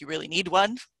you think you really need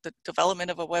one, the development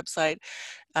of a website,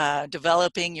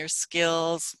 developing your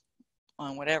skills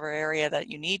on whatever area that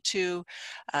you need to.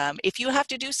 If you have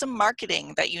to do some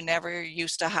marketing that you never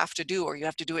used to have to do, or you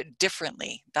have to do it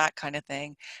differently, that kind of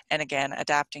thing. And again,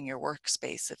 adapting your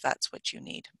workspace if that's what you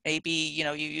need. Maybe,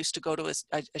 you used to go to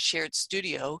a shared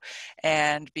studio,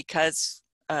 and because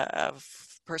of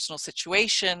personal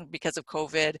situation, because of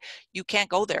COVID, you can't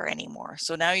go there anymore.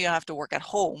 So now you have to work at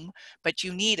home, but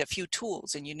you need a few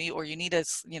tools, and you need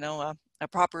a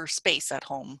proper space at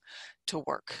home to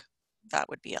work. That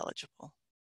would be eligible.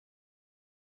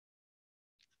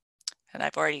 And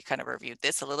I've already kind of reviewed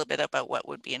this a little bit about what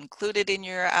would be included in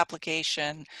your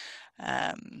application.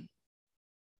 And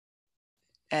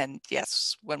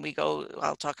yes, when we go,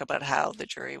 I'll talk about how the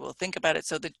jury will think about it.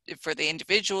 So for the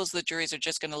individuals, the juries are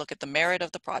just going to look at the merit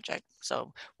of the project.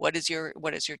 So what is your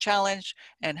challenge,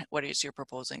 and what is your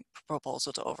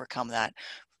proposal to overcome that?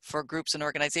 For groups and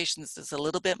organizations, it's a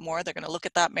little bit more. They're going to look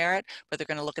at that merit, but they're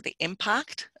going to look at the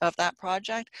impact of that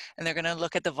project, and they're going to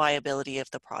look at the viability of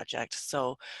the project.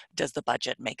 So does the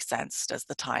budget make sense? Does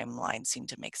the timeline seem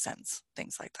to make sense?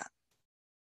 Things like that.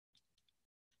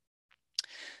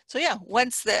 So yeah,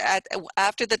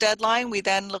 after the deadline, we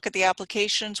then look at the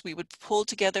applications. We would pull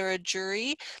together a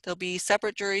jury. There'll be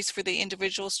separate juries for the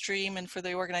individual stream and for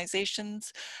the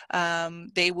organizations.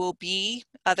 They will be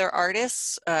other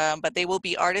artists, but they will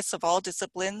be artists of all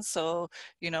disciplines. So,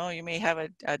 you may have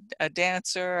a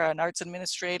dancer, an arts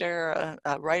administrator,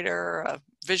 a writer, a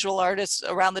visual artists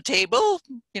around the table,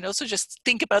 so just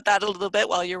think about that a little bit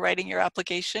while you're writing your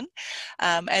application.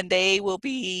 And they will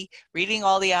be reading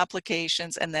all the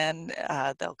applications, and then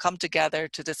they'll come together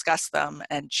to discuss them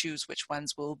and choose which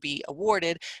ones will be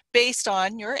awarded based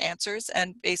on your answers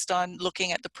and based on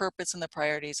looking at the purpose and the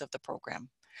priorities of the program.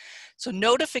 So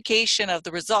notification of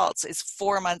the results is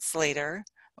 4 months later.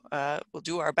 We'll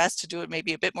do our best to do it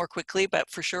maybe a bit more quickly, but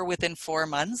for sure within 4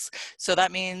 months. So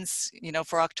that means,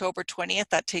 for October 20th,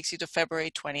 that takes you to February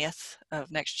 20th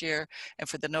of next year. And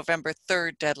for the November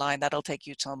 3rd deadline, that'll take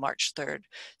you till March 3rd.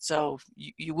 So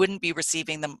you wouldn't be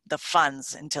receiving the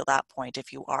funds until that point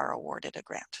if you are awarded a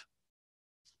grant.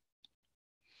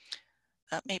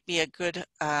 That may be a good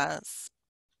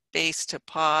space to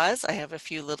pause. I have a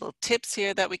few little tips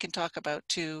here that we can talk about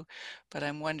too, but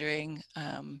I'm wondering,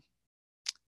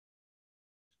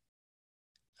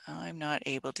 I'm not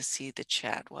able to see the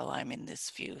chat while I'm in this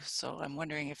view, so I'm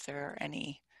wondering if there are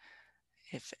any,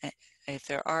 if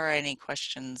there are any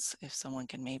questions, if someone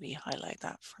can maybe highlight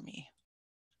that for me.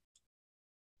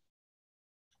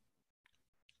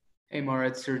 Hey Maura,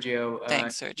 it's Sergio.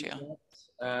 Thanks, Sergio.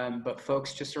 But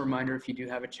folks, just a reminder, if you do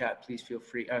have a chat, please feel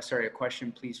free, a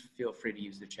question, please feel free to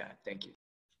use the chat. Thank you.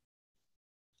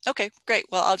 Okay, great.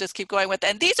 Well, I'll just keep going with,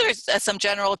 and these are some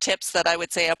general tips that I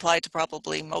would say apply to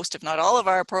probably most, if not all of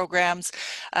our programs,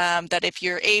 that if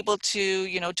you're able to,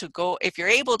 if you're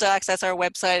able to access our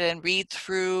website and read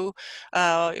through,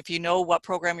 if you know what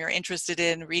program you're interested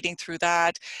in, reading through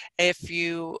that. If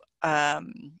you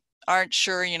aren't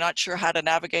sure, you're not sure how to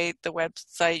navigate the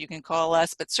website, you can call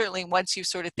us. But certainly once you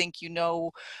sort of think you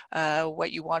know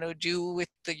what you want to do with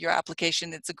your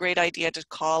application, it's a great idea to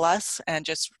call us and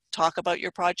just talk about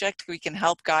your project. We can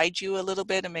help guide you a little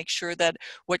bit and make sure that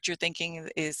what you're thinking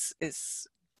is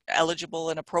eligible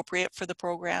and appropriate for the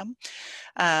program.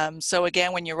 So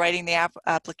again, when you're writing the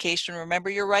application, remember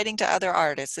you're writing to other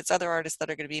artists. It's other artists that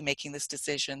are going to be making this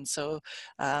decision. So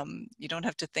you don't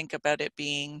have to think about it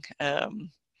being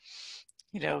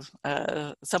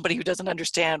somebody who doesn't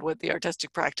understand what the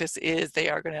artistic practice is. They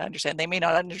are going to understand. They may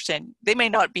not understand. They may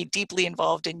not be deeply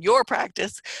involved in your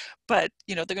practice, but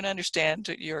they're going to understand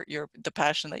the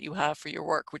passion that you have for your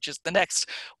work, which is the next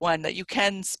one, that you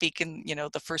can speak in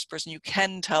the first person. You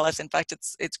can tell us. In fact,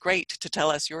 it's great to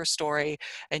tell us your story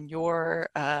and your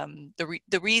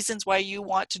the reasons why you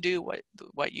want to do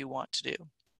what you want to do.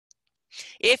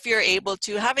 If you're able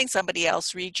to, having somebody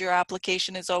else read your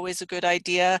application is always a good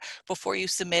idea before you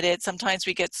submit it. Sometimes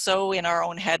we get so in our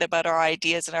own head about our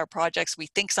ideas and our projects, we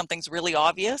think something's really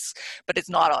obvious, but it's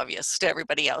not obvious to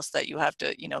everybody else that you have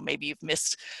to, maybe you've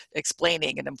missed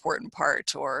explaining an important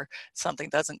part, or something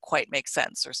doesn't quite make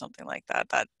sense or something like that.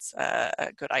 That's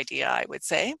a good idea, I would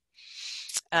say.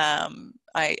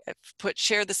 I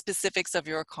share the specifics of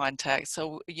your context.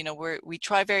 So, we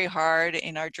try very hard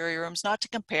in our jury rooms not to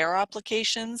compare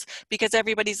applications, because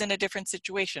everybody's in a different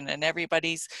situation and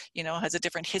everybody's, has a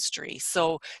different history.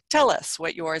 So tell us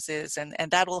what yours is, and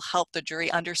that will help the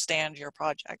jury understand your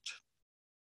project.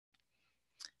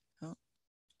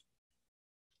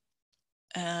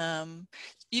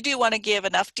 You do want to give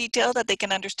enough detail that they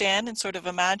can understand and sort of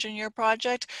imagine your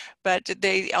project, but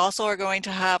they also are going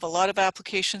to have a lot of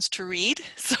applications to read.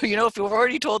 So, if you've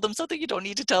already told them something, you don't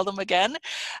need to tell them again.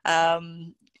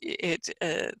 They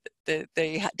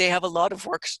have a lot of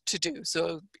work to do.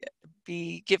 So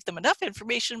give them enough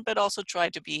information, but also try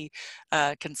to be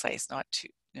concise, not to,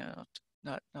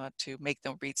 not to make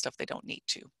them read stuff they don't need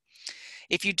to.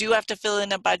 If you do have to fill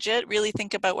in a budget, really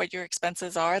think about what your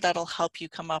expenses are. That'll help you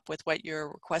come up with what your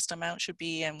request amount should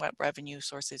be and what revenue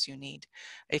sources you need,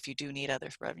 if you do need other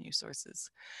revenue sources.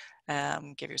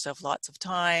 Give yourself lots of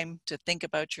time to think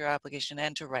about your application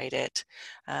and to write it.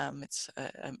 It's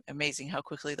amazing how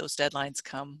quickly those deadlines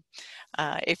come.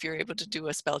 If you're able to do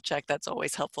a spell check, that's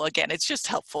always helpful. Again, it's just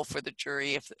helpful for the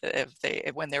jury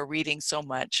when they're reading so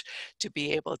much, to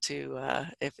be able to,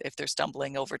 if they're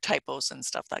stumbling over typos and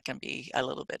stuff, that can be a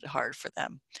little bit hard for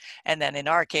them. And then in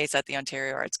our case at the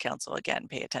Ontario Arts Council, again,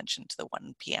 pay attention to the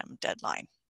 1 p.m. deadline.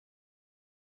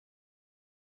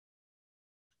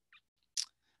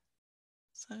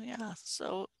 So yeah,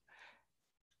 so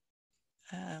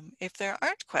if there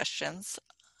aren't questions,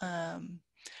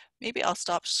 maybe I'll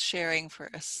stop sharing for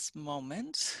a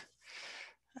moment.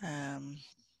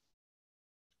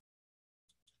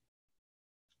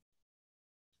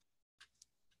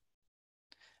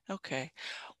 Okay,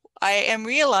 I am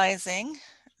realizing,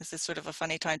 this is sort of a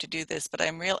funny time to do this, but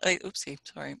I'm realizing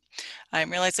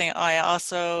I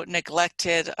also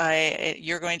neglected,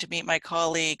 you're going to meet my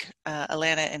colleague,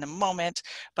 Alana, in a moment,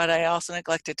 but I also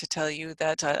neglected to tell you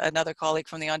that another colleague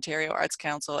from the Ontario Arts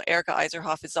Council, Erica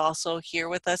Eiserhoff, is also here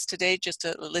with us today, just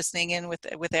listening in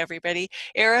with everybody.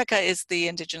 Erica is the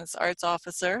Indigenous Arts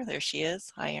Officer. There she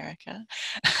is. Hi, Erica.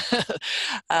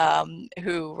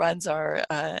 Who runs our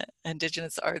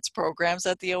Indigenous arts programs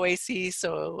at the OAC.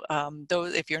 So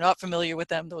those, if you're not familiar with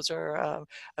them, those are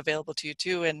available to you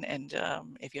too. And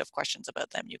if you have questions about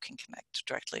them, you can connect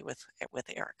directly with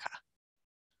Erica.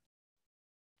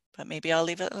 But maybe I'll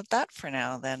leave it at that for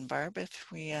now then, Barb, if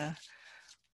we...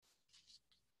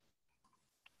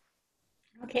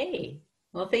 Okay,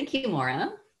 well, thank you,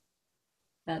 Maura.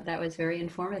 That was very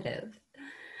informative.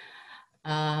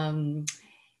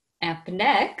 Up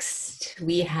next,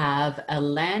 we have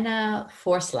Alana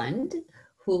Forslund,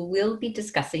 who will be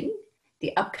discussing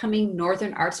the upcoming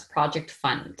Northern Arts Project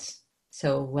Fund.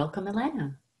 So welcome,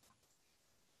 Alana.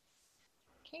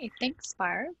 Okay, thanks,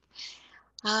 Barb.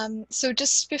 So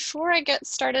just before I get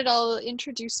started, I'll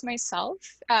introduce myself.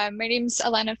 My name's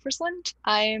Alana Forslund.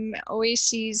 I'm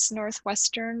OAC's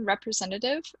Northwestern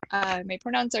representative. My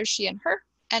pronouns are she and her,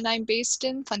 and I'm based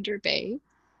in Thunder Bay,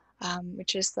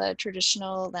 which is the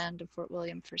traditional land of Fort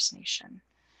William First Nation.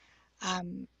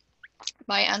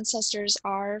 My ancestors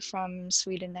are from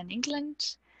Sweden and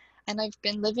England, and I've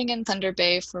been living in Thunder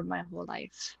Bay for my whole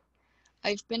life.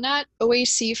 I've been at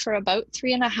OAC for about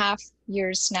 3.5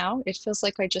 years now. It feels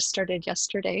like I just started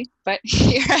yesterday, but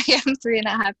here I am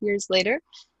 3.5 years later.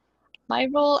 My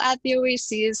role at the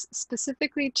OAC is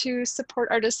specifically to support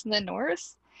artists in the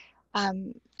North.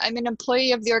 I'm an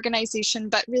employee of the organization,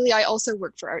 but really I also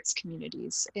work for arts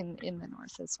communities in the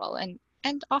North as well,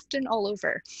 and often all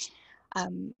over.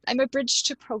 I'm a bridge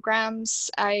to programs.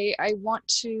 I want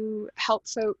to help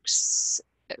folks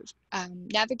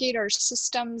navigate our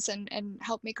systems and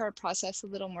help make our process a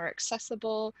little more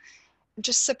accessible,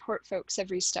 just support folks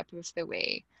every step of the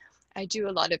way. I do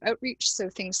a lot of outreach, so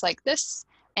things like this,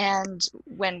 and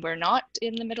when we're not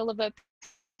in the middle of a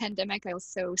pandemic, I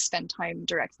also spend time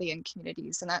directly in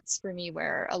communities, and that's for me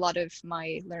where a lot of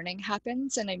my learning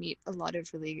happens, and I meet a lot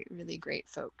of really, really great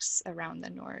folks around the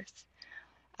North.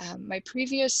 My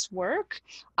previous work,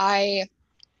 I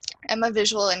am a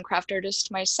visual and craft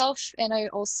artist myself, and I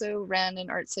also ran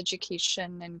an arts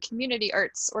education and community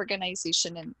arts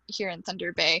organization here in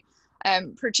Thunder Bay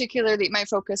Particularly, my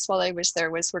focus while I was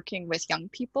there was working with young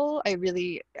people. I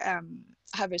really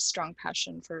have a strong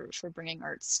passion for bringing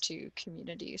arts to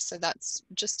communities. So that's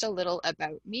just a little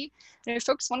about me. And if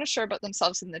folks want to share about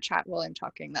themselves in the chat while I'm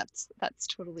talking, that's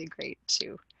totally great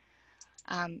too.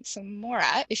 So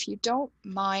Maura, if you don't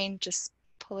mind just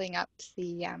pulling up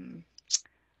the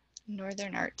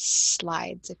Northern Arts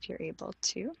slides, if you're able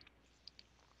to.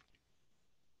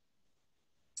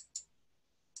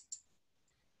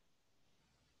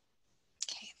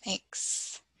 Okay, thanks.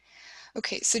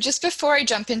 Okay, so just before I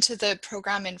jump into the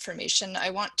program information, I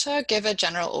want to give a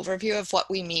general overview of what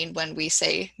we mean when we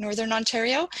say Northern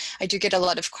Ontario. I do get a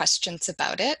lot of questions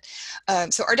about it.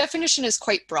 So our definition is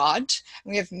quite broad.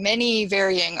 We have many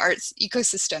varying arts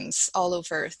ecosystems all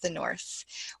over the north.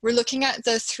 We're looking at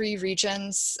the 3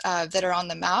 regions that are on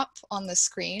the map on the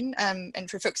screen.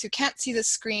 And for folks who can't see the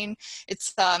screen,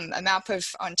 it's a map of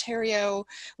Ontario.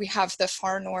 We have the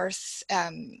far north,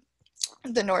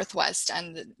 the Northwest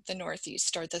and the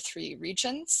Northeast are the 3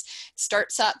 regions. It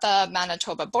starts at the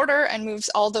Manitoba border and moves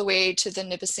all the way to the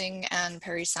Nipissing and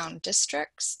Parry Sound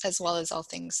districts, as well as all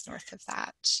things north of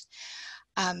that.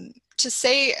 To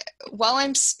say, while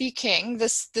I'm speaking,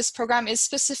 this program is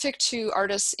specific to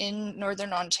artists in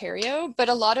Northern Ontario, but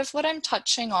a lot of what I'm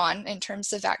touching on in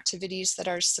terms of activities that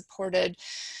are supported,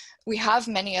 we have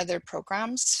many other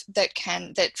programs that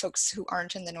folks who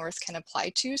aren't in the north can apply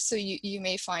to. So you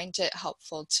may find it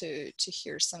helpful to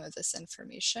hear some of this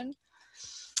information.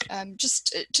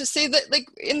 Just to say that, like,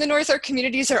 in the north, our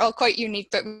communities are all quite unique,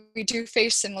 but we do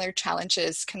face similar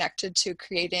challenges connected to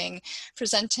creating,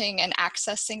 presenting, and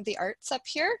accessing the arts up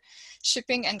here.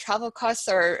 Shipping and travel costs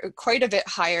are quite a bit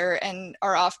higher, and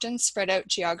our often spread out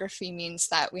geography means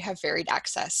that we have varied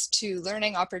access to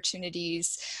learning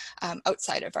opportunities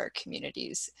outside of our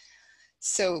communities.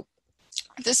 So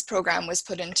this program was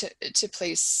put into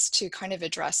place to kind of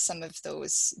address some of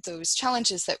those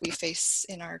challenges that we face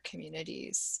in our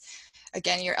communities.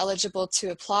 Again, you're eligible to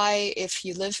apply if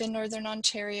you live in Northern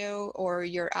Ontario, or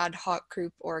your ad hoc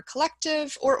group or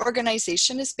collective or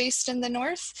organization is based in the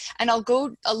north. And I'll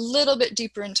go a little bit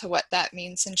deeper into what that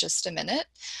means in just a minute.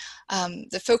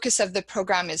 The focus of the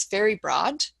program is very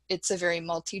broad. It's a very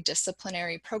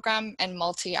multidisciplinary program and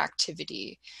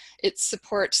multi-activity. It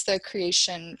supports the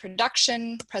creation,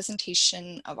 production,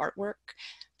 presentation of artwork,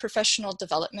 professional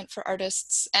development for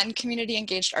artists, and community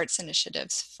engaged arts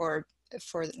initiatives for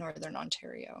Northern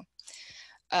Ontario.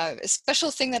 A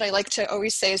special thing that I like to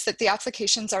always say is that the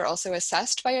applications are also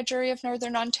assessed by a jury of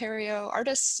Northern Ontario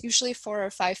artists, usually 4 or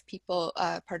 5 people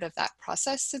part of that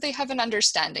process, so they have an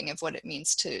understanding of what it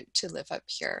means to live up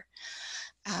here.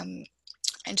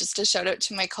 And just a shout out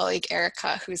to my colleague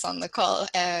Erica, who's on the call,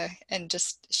 and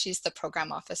she's the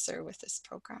program officer with this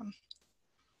program.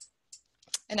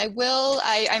 And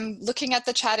I'm looking at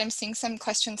the chat, I'm seeing some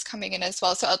questions coming in as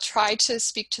well. So I'll try to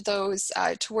speak to those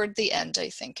toward the end, I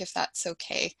think, if that's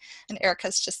okay. And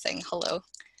Erica's just saying hello.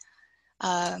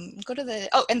 Go to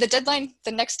and the deadline,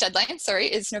 the next deadline, sorry,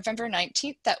 is November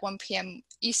 19th at 1 p.m.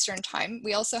 Eastern time.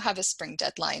 We also have a spring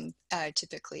deadline,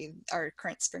 typically our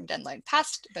current spring deadline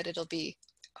passed, but it'll be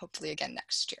hopefully again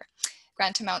next year.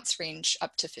 Grant amounts range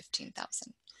up to $15,000.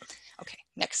 Okay,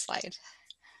 next slide.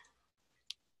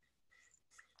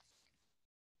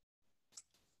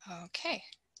 Okay.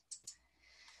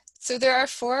 So there are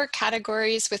 4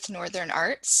 categories with Northern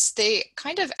Arts. They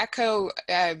kind of echo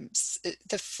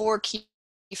the 4 key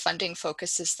funding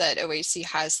focuses that OAC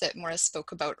has that Maura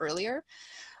spoke about earlier.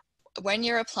 When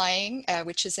you're applying,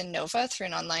 which is in NOVA through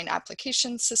an online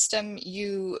application system,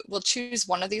 you will choose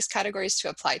one of these categories to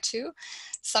apply to.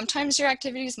 Sometimes your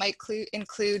activities might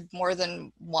include more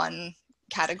than one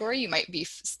category. You might be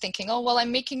thinking, oh, well,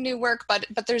 I'm making new work, but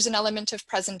there's an element of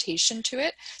presentation to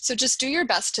it. So just do your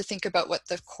best to think about what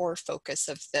the core focus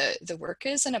of the work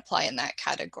is and apply in that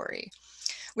category.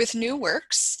 With new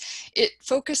works, it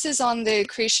focuses on the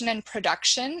creation and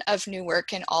production of new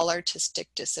work in all artistic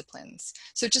disciplines.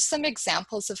 So just some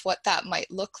examples of what that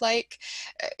might look like.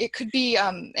 It could be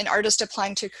an artist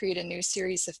applying to create a new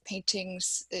series of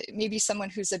paintings, maybe someone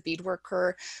who's a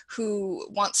beadworker who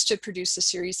wants to produce a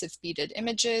series of beaded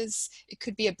images. It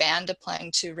could be a band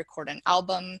applying to record an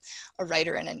album, a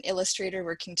writer and an illustrator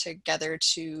working together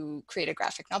to create a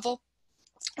graphic novel,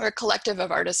 or a collective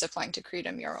of artists applying to create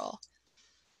a mural.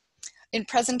 In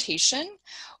presentation,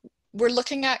 we're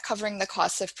looking at covering the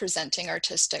costs of presenting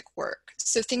artistic work.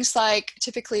 So things like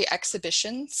typically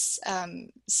exhibitions,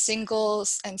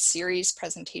 singles and series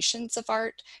presentations of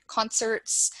art,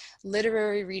 concerts,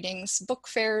 literary readings, book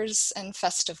fairs, and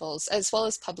festivals, as well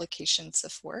as publications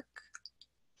of work.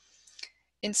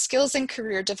 In skills and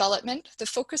career development, the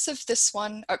focus of this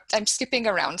one, I'm skipping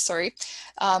around, sorry.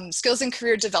 Skills and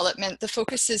career development, the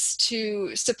focus is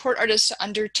to support artists to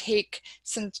undertake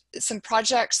some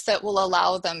projects that will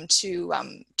allow them to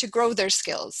grow their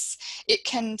skills. It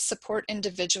can support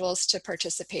individuals to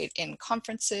participate in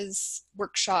conferences,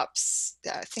 workshops,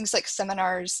 things like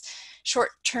seminars,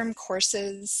 short-term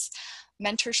courses,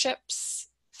 mentorships,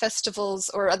 festivals,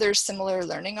 or other similar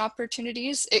learning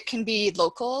opportunities. It can be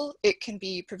local, it can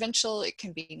be provincial, it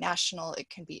can be national,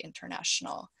 it can be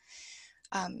international.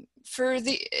 For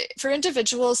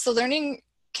individuals, the learning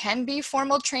can be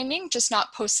formal training, just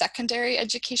not post-secondary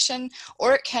education,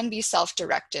 or it can be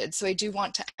self-directed. So I do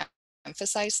want to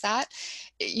emphasize that.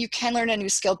 You can learn a new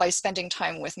skill by spending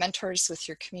time with mentors, with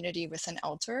your community, with an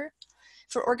elder.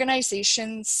 For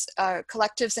organizations,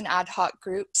 collectives, and ad hoc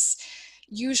groups,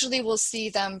 usually we'll see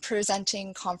them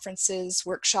presenting conferences,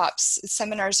 workshops,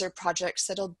 seminars, or projects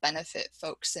that'll benefit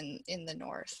folks in the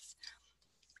North.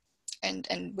 And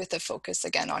with a focus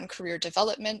again on career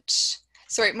development.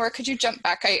 Sorry, Maura, could you jump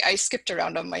back? I skipped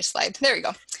around on my slide. There we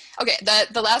go. Okay,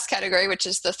 the last category, which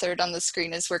is the third on the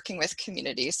screen, is working with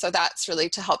communities. So that's really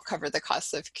to help cover the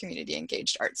costs of community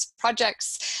engaged arts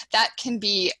projects. That can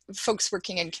be folks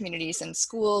working in communities and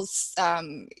schools,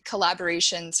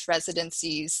 collaborations,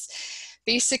 residencies,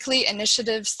 basically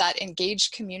initiatives that engage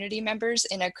community members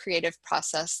in a creative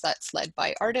process that's led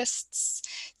by artists.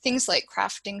 Things like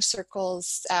crafting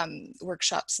circles,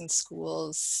 workshops in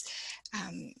schools,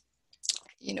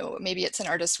 you know, maybe it's an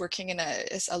artist working in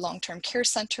a long-term care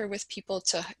center with people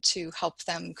to help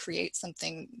them create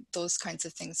something. Those kinds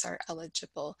of things are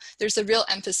eligible. There's a real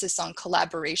emphasis on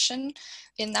collaboration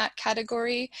in that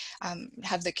category.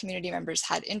 Have the community members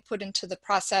had input into the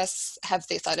process? Has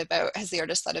the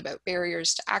artist thought about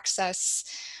barriers to access?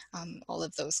 All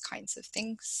of those kinds of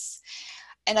things.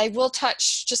 And I will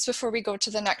touch, just before we go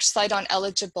to the next slide, on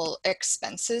eligible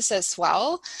expenses as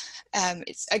well.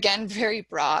 It's again very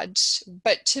broad,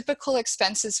 but typical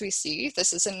expenses we see,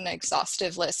 this is an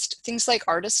exhaustive list, things like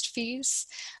artist fees,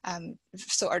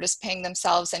 so artists paying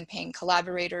themselves and paying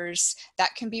collaborators,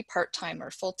 that can be part-time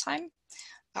or full-time.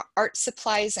 Art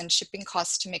supplies and shipping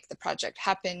costs to make the project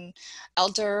happen,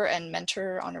 elder and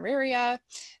mentor honoraria,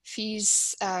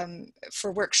 fees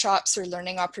for workshops or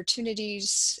learning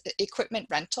opportunities, equipment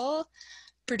rental,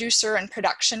 producer and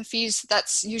production fees.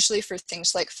 That's usually for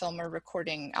things like film or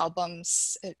recording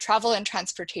albums, travel and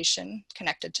transportation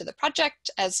connected to the project,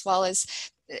 as well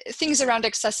as things around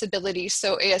accessibility,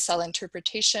 so ASL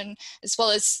interpretation, as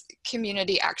well as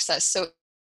community access. So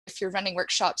if you're running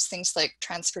workshops, things like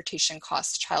transportation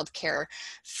costs, childcare,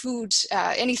 food,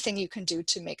 anything you can do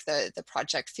to make the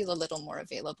project feel a little more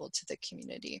available to the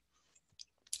community.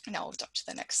 Now we'll jump to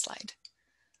the next slide.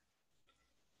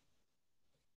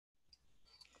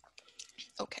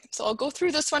 Okay, so I'll go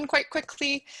through this one quite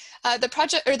quickly.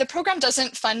 The program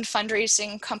doesn't fund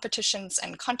fundraising, competitions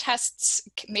and contests,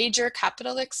 major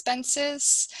capital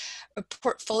expenses,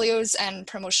 portfolios and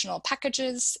promotional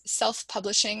packages,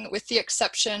 self-publishing with the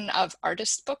exception of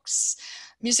artist books,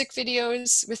 music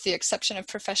videos with the exception of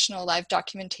professional live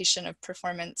documentation of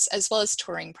performance, as well as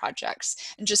touring projects.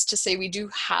 And just to say, we do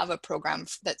have a program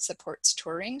that supports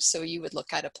touring, so you would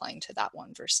look at applying to that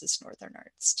one versus Northern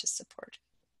Arts to support.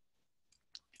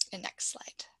 And next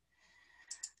slide.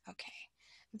 Okay,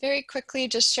 very quickly,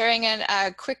 just sharing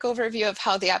a quick overview of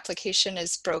how the application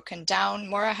is broken down.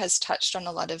 Maura has touched on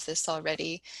a lot of this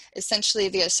already. Essentially,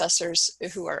 the assessors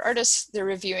who are artists, they're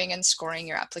reviewing and scoring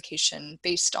your application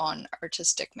based on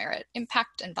artistic merit,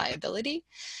 impact, and viability.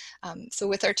 So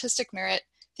with artistic merit,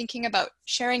 thinking about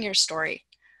sharing your story.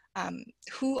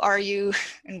 Who are you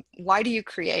and why do you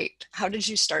create? How did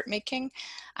you start making?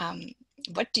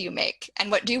 What do you make?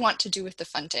 And what do you want to do with the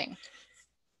funding?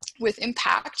 With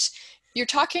impact, you're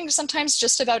talking sometimes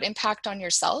just about impact on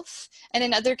yourself. And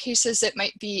in other cases, it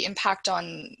might be impact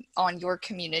on your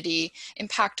community,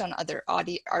 impact on other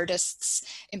artists,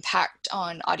 impact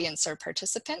on audience or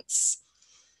participants.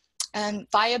 And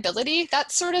viability,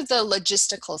 that's sort of the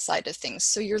logistical side of things.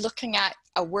 So you're looking at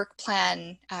a work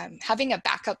plan, having a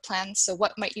backup plan. So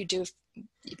what might you do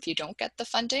if you don't get the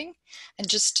funding? And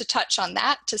just to touch on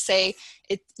that, to say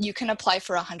you can apply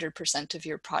for 100% of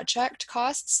your project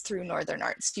costs through Northern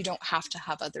Arts. You don't have to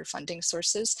have other funding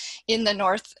sources. In the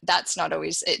North, that's not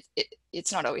always,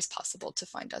 it's not always possible to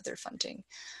find other funding.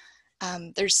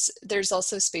 There's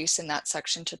also space in that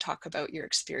section to talk about your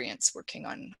experience working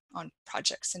on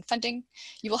projects and funding.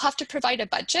 You will have to provide a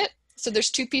budget. So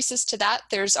there's two pieces to that.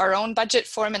 There's our own budget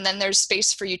form, and then there's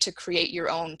space for you to create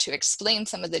your own, to explain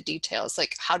some of the details,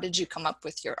 like how did you come up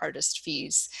with your artist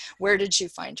fees? Where did you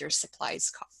find your supply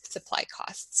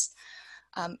costs?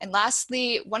 And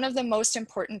lastly, one of the most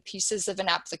important pieces of an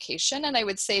application, and I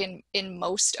would say in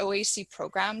most OAC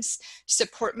programs,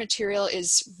 support material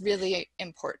is really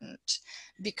important.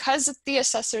 Because the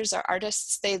assessors are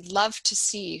artists, they love to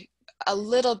see a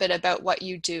little bit about what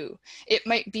you do. It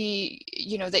might be,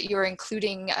 you know, that you're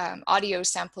including audio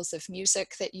samples of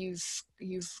music that you've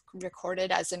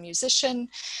recorded as a musician.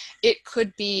 It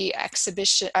could be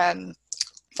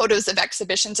photos of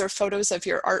exhibitions or photos of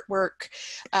your artwork,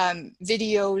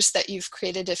 videos that you've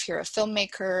created if you're a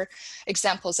filmmaker,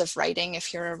 examples of writing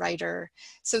if you're a writer.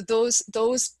 So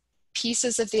those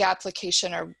pieces of the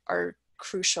application are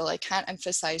crucial. I can't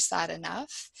emphasize that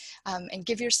enough. And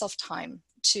give yourself time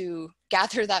to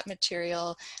gather that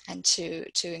material and to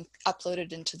upload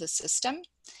it into the system.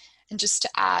 And just to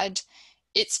add,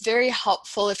 it's very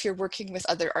helpful if you're working with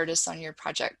other artists on your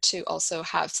project to also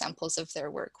have samples of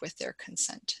their work with their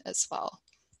consent as well.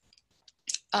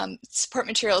 Support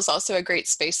material is also a great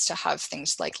space to have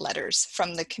things like letters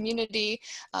from the community,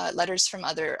 letters from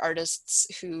other artists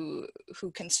who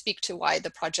can speak to why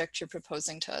the project you're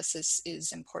proposing to us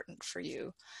is important for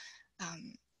you.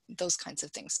 Those kinds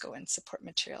of things go in support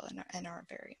material and are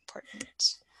very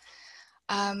important.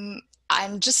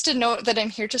 And just to note that I'm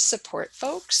here to support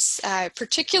folks,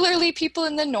 particularly people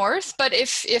in the North, but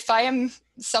if I am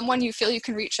someone you feel you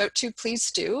can reach out to,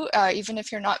 please do. Even if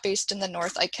you're not based in the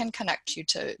North, I can connect you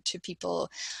to people,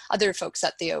 other folks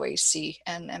at the OAC,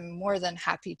 and I'm more than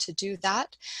happy to do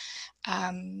that.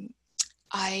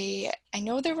 I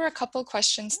know there were a couple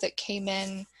questions that came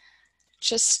in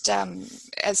just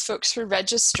as folks were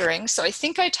registering. So I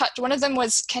think I touched, one of them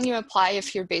was, can you apply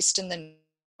if you're based in the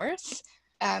North?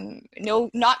 No,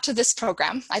 not to this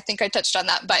program. I think I touched on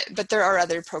that, but there are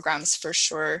other programs for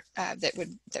sure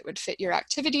that would fit your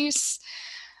activities.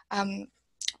 The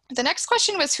next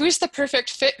question was, who's the perfect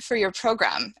fit for your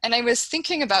program? And I was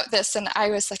thinking about this and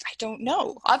I was like, I don't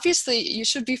know. Obviously you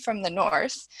should be from the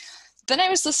North. Then I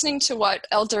was listening to what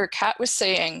Elder Cat was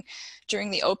saying during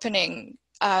the opening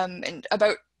and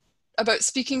about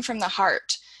speaking from the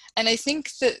heart. And I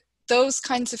think that those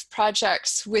kinds of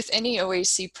projects with any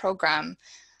OAC program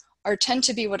tend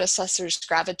to be what assessors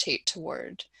gravitate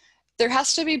toward. There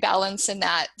has to be balance in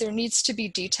that. There needs to be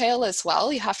detail as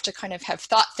well. You have to kind of have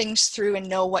thought things through and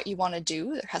know what you want to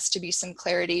do. There has to be some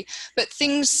clarity, but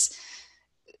things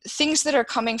that are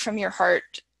coming from your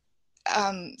heart,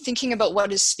 thinking about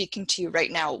what is speaking to you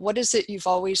right now. What is it you've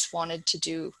always wanted to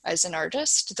do as an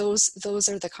artist? Those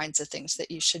are the kinds of things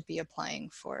that you should be applying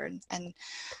for. And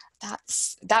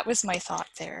that was my thought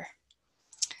there.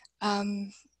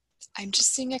 I'm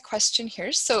just seeing a question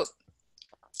here. So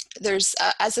there's,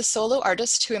 as a solo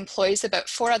artist who employs about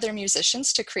 4 other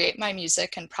musicians to create my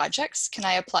music and projects, can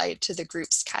I apply to the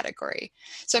groups category?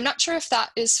 So I'm not sure if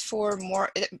that is for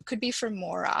it could be for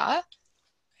Maura.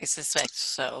 I suspect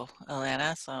so,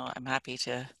 Alana, so I'm happy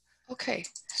to. Okay,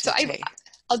 so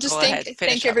I'll just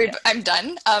thank everybody. Yeah. I'm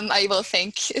done. I will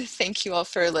thank you all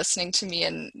for listening to me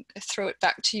and throw it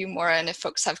back to you, Maura. And if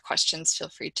folks have questions, feel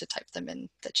free to type them in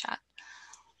the chat.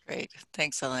 Great,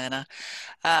 thanks, Alana.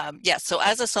 Yeah, so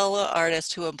as a solo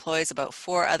artist who employs about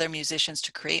 4 other musicians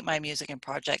to create my music and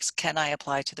projects, can I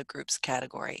apply to the groups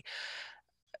category?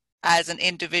 As an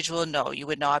individual, no, you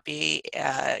would not be.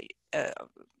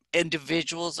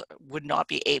 Individuals would not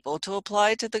be able to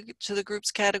apply to the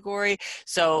groups category.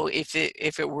 So if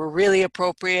it were really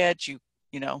appropriate, you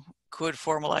could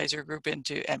formalize your group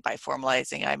into, and by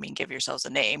formalizing I mean give yourselves a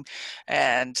name.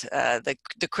 And the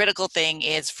critical thing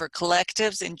is for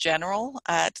collectives in general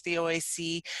at the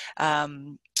OAC,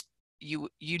 you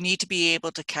need to be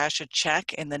able to cash a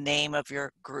check in the name of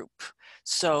your group.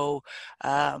 So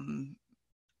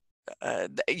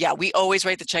yeah, we always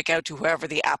write the check out to whoever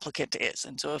the applicant is.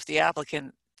 And so if the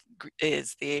applicant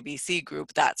is the ABC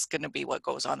group, that's going to be what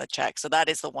goes on the check. So that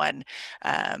is the one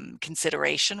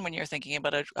consideration when you're thinking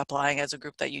about applying as a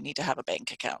group, that you need to have a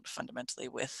bank account fundamentally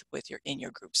with in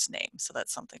your group's name. So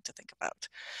that's something to think about.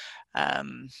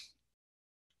 I'm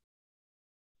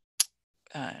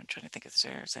trying to think if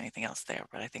there's anything else there,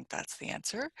 but I think that's the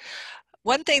answer.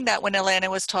 One thing that when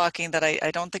Alana was talking that I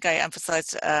don't think I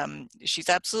emphasized, she's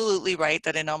absolutely right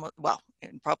that in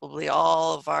probably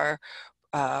all of our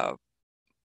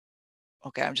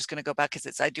Okay, I'm just going to go back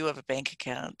because I do have a bank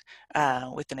account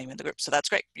with the name of the group. So that's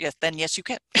great. Yes, then yes, you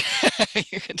can.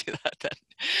 You can do that then.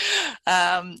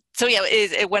 So yeah,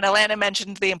 when Alana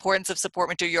mentioned the importance of support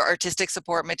material, your artistic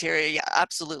support material, yeah,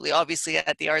 absolutely. Obviously,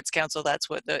 at the Arts Council, that's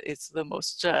what it's the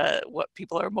most what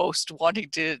people are most wanting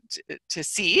to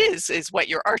see is what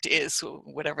your art is,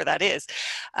 whatever that is.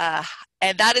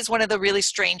 And that is one of the really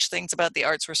strange things about the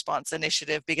Arts Response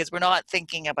Initiative, because we're not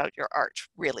thinking about your art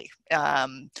really.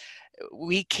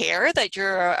 We care that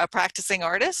you're a practicing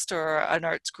artist or an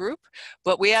arts group,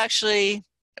 but we actually,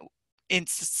 in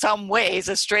some ways,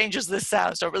 as strange as this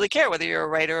sounds, don't really care whether you're a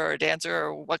writer or a dancer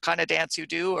or what kind of dance you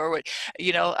do, or what,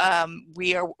 you know,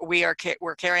 we're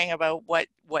caring about what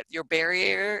your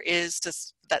barrier is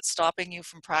that's stopping you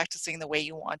from practicing the way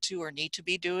you want to or need to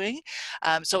be doing.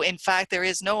 So in fact, there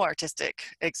is no artistic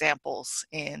examples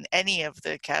in any of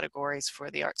the categories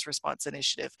for the Arts Response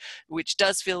Initiative, which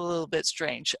does feel a little bit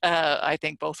strange, I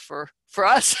think, both for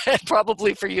us and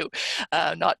probably for you,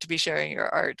 not to be sharing your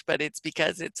art, but it's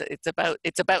because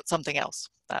it's about something else.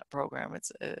 That program,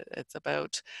 it's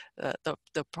about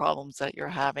the problems that you're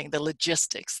having, the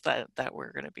logistics that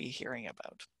we're going to be hearing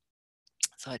about.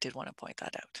 So I did want to point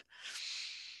that out.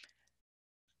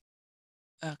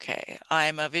 Okay,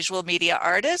 I'm a visual media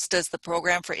artist. Does the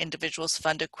program for individuals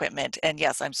fund equipment? And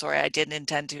yes, I'm sorry, I didn't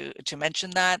intend to mention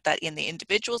that in the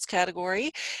individuals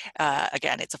category,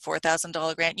 again, it's a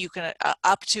 $4,000 grant. You can,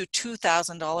 up to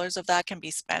 $2,000 of that can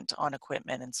be spent on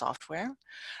equipment and software.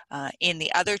 In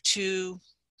the other two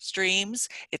streams,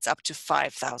 it's up to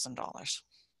 $5,000.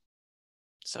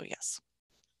 So yes.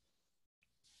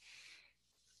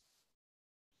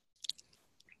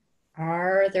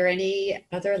 Are there any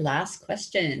other last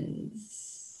questions?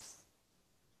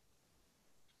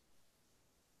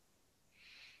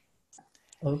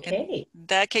 Okay. In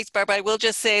that case, Barbara, I will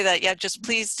just say that, yeah, just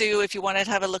please do, if you want to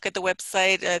have a look at the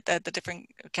website at the different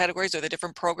categories or the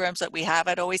different programs that we have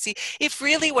at OAC. If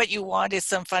really what you want is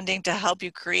some funding to help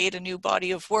you create a new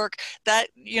body of work, that,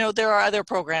 you know, there are other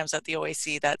programs at the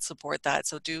OAC that support that.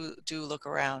 So do look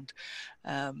around.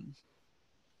 There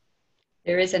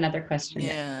is another question.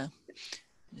 Yeah.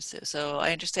 So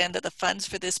I understand that the funds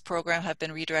for this program have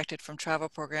been redirected from travel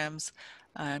programs.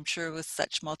 I'm sure with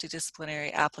such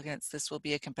multidisciplinary applicants, this will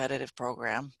be a competitive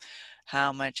program.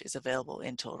 How much is available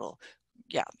in total?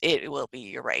 Yeah, it will be,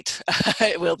 you're right.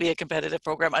 It will be a competitive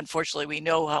program. Unfortunately, we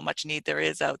know how much need there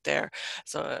is out there.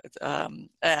 So,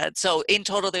 so in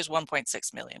total, there's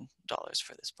 $1.6 million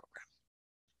for this program.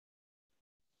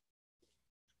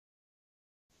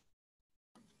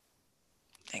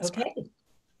 Thanks, Okay. Mark.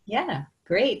 Yeah,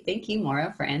 great. Thank you,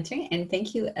 Maura, for answering. And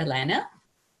thank you, Alana,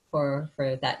 for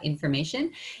that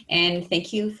information. And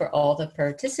thank you for all the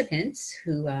participants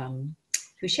who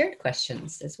shared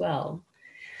questions as well.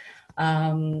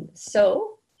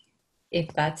 So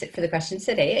if that's it for the questions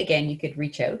today, again, you could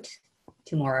reach out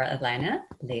to Maura, Alana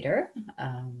later,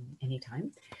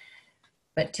 anytime.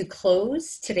 But to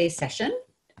close today's session,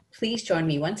 please join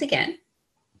me once again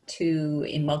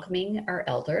in welcoming our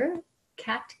Elder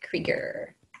Cat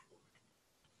Criger.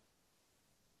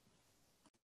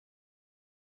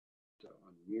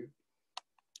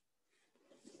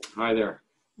 Hi there,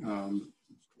 and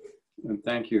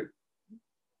thank you.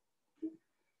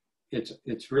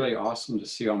 It's really awesome to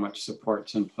see how much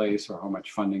support's in place or how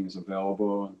much funding is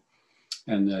available,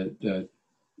 and the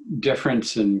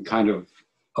difference in kind of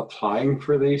applying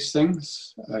for these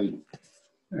things. I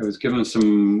was given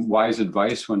some wise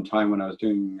advice one time when I was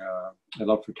doing, I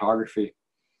love photography.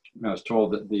 And I was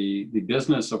told that the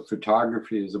business of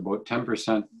photography is about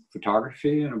 10%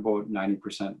 photography and about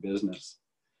 90% business.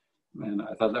 And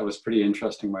I thought that was pretty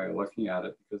interesting way of looking at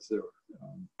it, because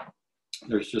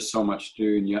there's just so much to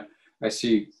do. And yet I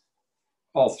see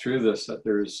all through this that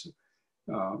there's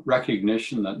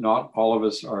recognition that not all of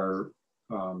us are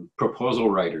proposal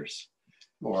writers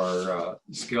or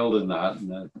skilled in that,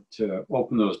 and that to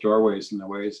open those doorways in the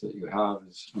ways that you have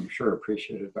is, I'm sure,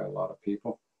 appreciated by a lot of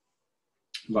people.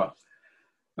 But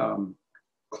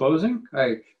closing,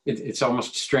 it's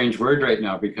almost a strange word right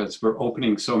now, because we're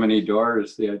opening so many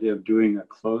doors. The idea of doing a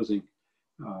closing,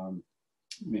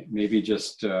 maybe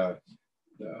just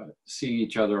seeing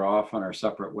each other off on our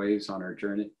separate ways on our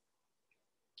journey.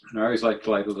 And I always like to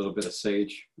light a little bit of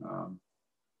sage,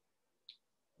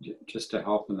 just to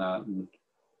help in that. And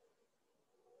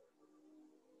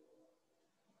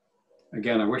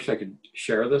again, I wish I could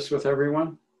share this with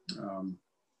everyone.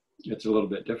 It's a little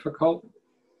bit difficult.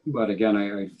 But again,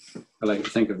 I like to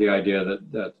think of the idea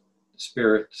that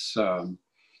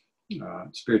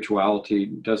spirituality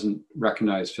doesn't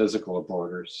recognize physical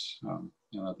borders. You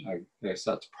know, I guess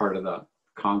that's part of that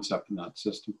concept in that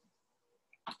system.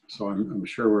 So I'm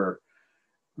sure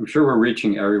we're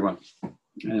reaching everyone.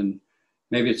 And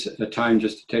maybe it's a time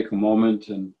just to take a moment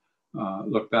and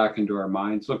look back into our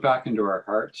minds, look back into our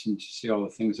hearts, and to see all the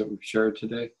things that we've shared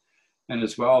today. And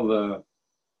as well,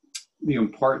 the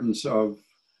importance of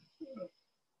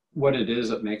what it is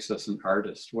that makes us an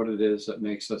artist, what it is that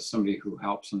makes us somebody who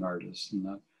helps an artist. And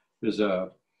that there's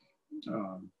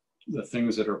the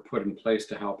things that are put in place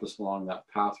to help us along that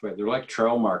pathway. They're like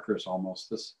trail markers almost.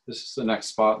 This is the next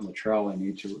spot in the trail I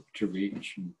need to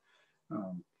reach. And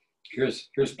here's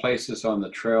places on the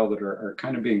trail that are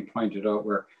kind of being pointed out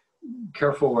where,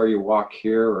 careful where you walk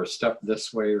here, or step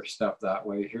this way or step that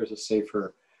way. Here's a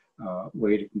safer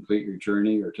way to complete your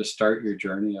journey, or to start your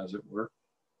journey, as it were.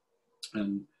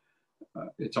 And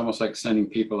it's almost like sending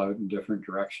people out in different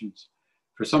directions.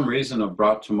 For some reason, I'm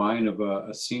brought to mind of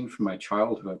a scene from my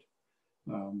childhood.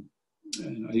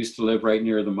 And I used to live right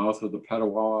near the mouth of the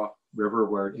Petawawa River,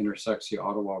 where it intersects the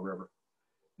Ottawa River.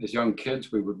 As young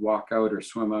kids, we would walk out or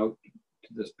swim out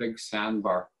to this big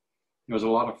sandbar. There was a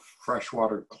lot of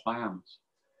freshwater clams.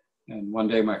 And one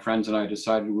day my friends and I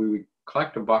decided we would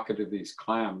collect a bucket of these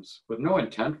clams with no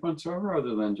intent whatsoever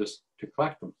other than just to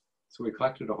collect them. So we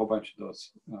collected a whole bunch of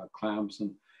those clams,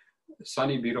 and a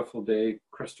sunny, beautiful day,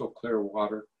 crystal clear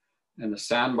water, and the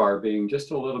sandbar being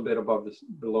just a little bit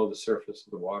below the surface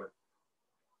of the water.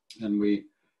 And we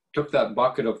took that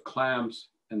bucket of clams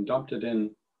and dumped it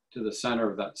in to the center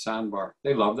of that sandbar.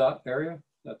 They love that area.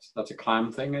 That's a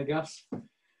clam thing, I guess.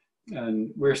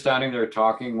 And we were standing there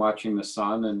talking, watching the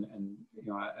sun, and you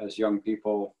know, as young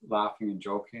people, laughing and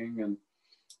joking. And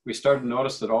we started to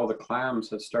notice that all the clams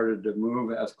had started to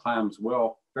move, as clams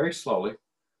will, very slowly,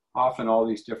 off in all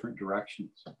these different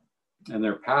directions. And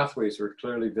their pathways were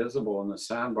clearly visible in the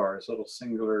sandbar as little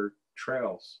singular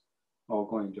trails, all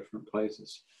going different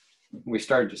places. We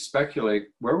started to speculate,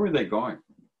 where were they going?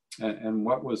 And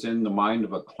what was in the mind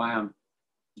of a clam?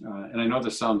 And I know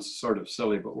this sounds sort of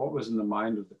silly, but what was in the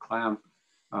mind of the clam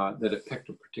that it picked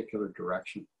a particular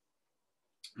direction?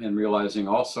 And realizing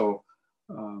also,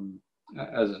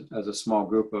 as a small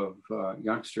group of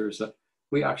youngsters, that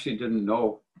we actually didn't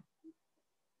know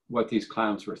what these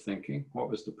clams were thinking, what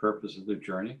was the purpose of their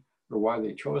journey, or why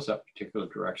they chose that particular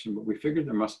direction. But we figured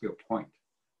there must be a point,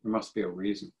 there must be a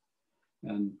reason.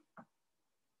 And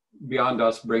beyond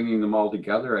us bringing them all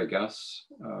together, I guess,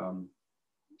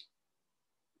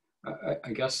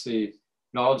 I guess the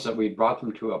knowledge that we brought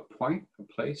them to a point, a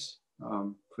place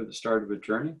for the start of a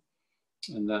journey,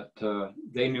 and that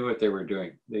they knew what they were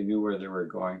doing, they knew where they were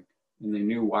going, and they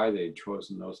knew why they had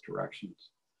chosen those directions.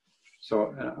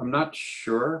 So I'm not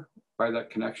sure why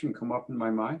that connection come up in my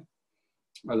mind,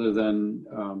 other than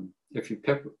if you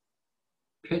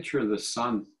picture the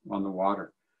sun on the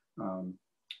water,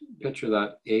 picture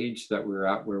that age that we're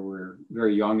at, where we're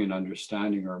very young in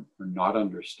understanding or not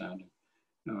understanding.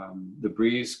 The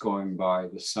breeze going by,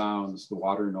 the sounds, the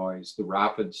water noise, the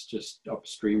rapids just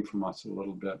upstream from us a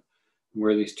little bit,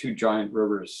 where these two giant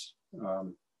rivers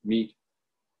meet.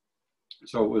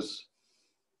 So it was,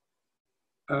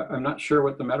 I'm not sure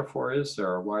what the metaphor is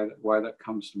there, or why that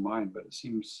comes to mind, but it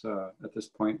seems at this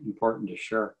point important to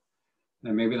share.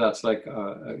 And maybe that's like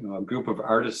a group of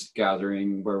artists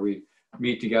gathering where we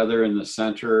meet together in the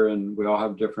center, and we all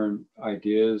have different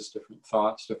ideas, different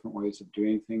thoughts, different ways of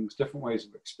doing things, different ways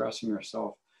of expressing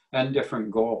ourselves, and different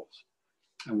goals.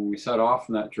 And when we set off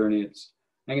on that journey, I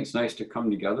think it's nice to come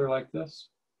together like this.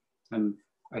 And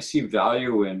I see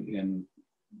value in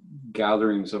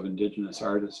gatherings of Indigenous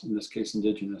artists, in this case,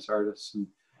 Indigenous artists. And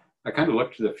I kind of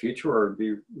look to the future, where it'd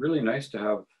be really nice to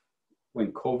have,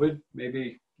 when COVID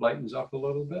maybe lightens up a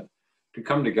little bit, to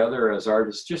come together as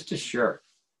artists just to share,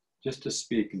 just to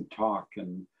speak and talk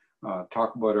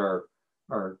talk about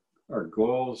our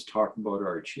goals, talk about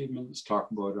our achievements, talk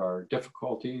about our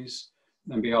difficulties,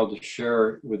 and be able to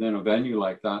share within a venue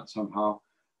like that somehow,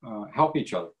 help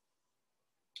each other.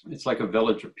 It's like a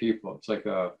village of people. It's like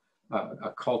a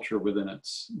culture within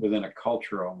a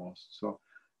culture almost. So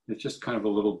it's just kind of a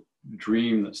little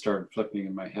dream that started flipping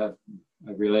in my head.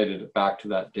 I related it back to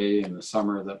that day in the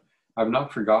summer that I've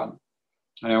not forgotten.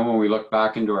 I know when we look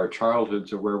back into our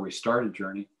childhoods or where we started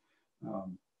journey,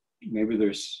 maybe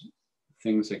there's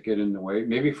things that get in the way.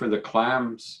 Maybe for the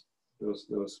clams,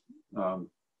 those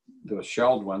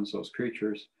shelled ones, those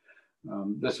creatures,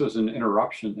 this was an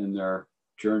interruption in their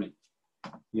journey.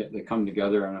 Yet they come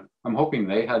together, and I'm hoping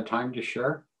they had time to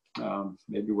share,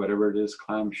 maybe whatever it is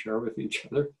clams share with each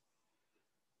other.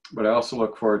 But I also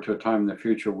look forward to a time in the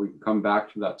future we can come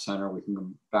back to that center, we can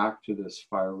come back to this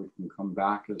fire, we can come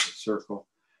back as a circle,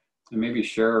 and maybe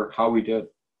share how we did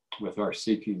with our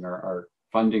seeking, our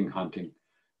funding hunting,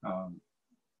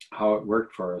 how it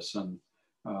worked for us, and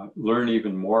learn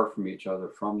even more from each other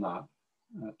from that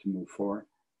to move forward.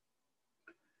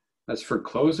 As for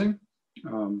closing,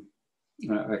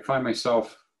 I find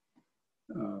myself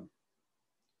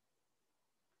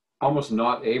almost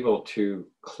not able to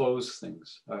close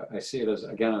things. I see it as,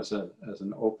 again, as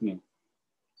an opening.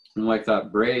 And like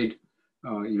that braid,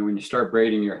 you know, when you start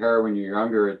braiding your hair when you're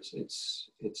younger, it's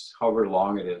however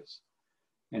long it is.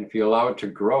 And if you allow it to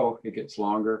grow, it gets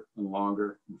longer and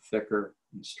longer and thicker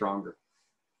and stronger.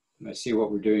 And I see what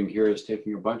we're doing here is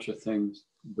taking a bunch of things,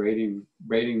 braiding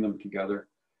them together,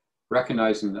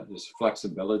 recognizing that there's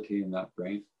flexibility in that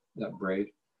braid,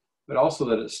 but also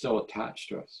that it's still attached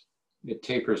to us. It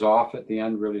tapers off at the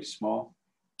end really small.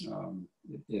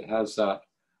 It has that,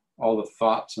 all the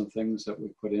thoughts and things that we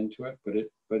put into it,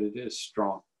 but it is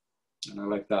strong. And I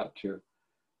like that too.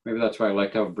 Maybe that's why I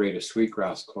like to have a braid of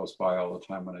sweetgrass close by all the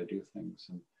time when I do things,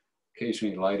 and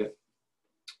occasionally light it.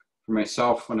 For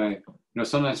myself, when I, you know,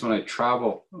 sometimes when I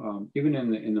travel, even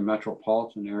in the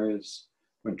metropolitan areas,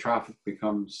 when traffic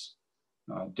becomes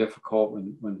difficult,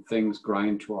 when things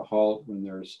grind to a halt, when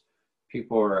there's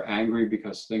people are angry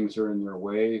because things are in their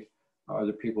way,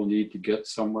 other people need to get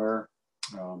somewhere,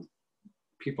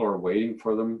 people are waiting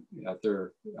for them at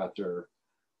their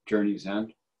journey's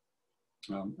end.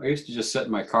 I used to just sit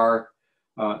in my car,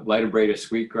 light a braid of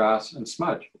sweetgrass and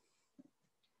smudge.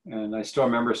 And I still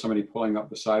remember somebody pulling up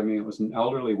beside me. It was an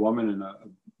elderly woman in a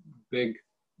big,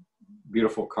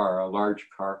 beautiful car, a large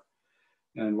car.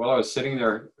 And while I was sitting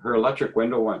there, her electric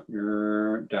window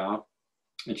went down,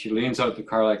 and she leans out the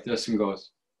car like this and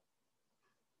goes,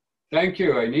 "Thank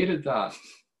you, I needed that."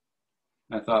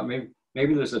 And I thought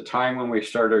maybe there's a time when we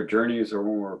start our journeys, or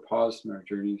when we're paused in our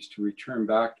journeys, to return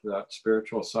back to that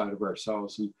spiritual side of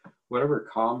ourselves, and whatever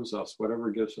calms us,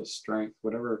 whatever gives us strength,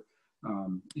 whatever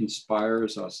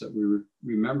inspires us, that we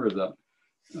remember that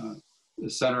the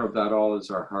center of that all is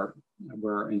our heart,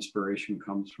 where our inspiration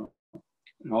comes from.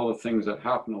 And all the things that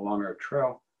happen along our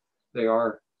trail, they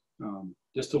are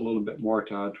just a little bit more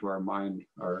to add to our mind,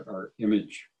 our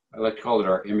image. I like to call it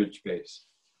our image base,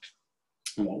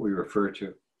 and what we refer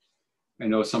to. I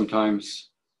know sometimes,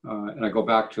 and I go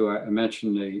back to, I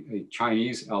mentioned a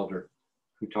Chinese elder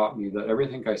who taught me that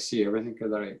everything I see, everything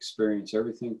that I experience,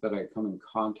 everything that I come in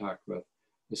contact with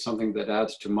is something that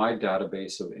adds to my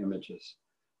database of images.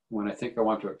 When I think I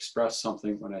want to express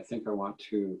something, when I think I want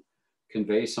to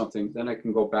convey something, then I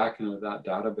can go back into that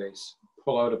database,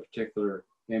 pull out a particular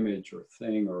image or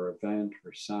thing or event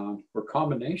or sound or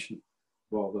combination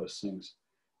of all those things,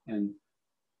 and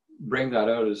bring that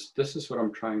out as, this is what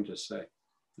I'm trying to say.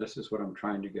 This is what I'm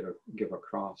trying to give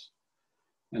across.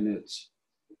 And it's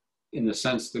in the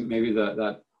sense that maybe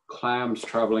that clams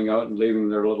traveling out and leaving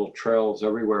their little trails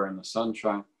everywhere in the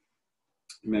sunshine.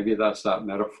 Maybe that's that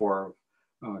metaphor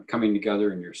of coming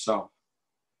together in yourself.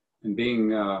 And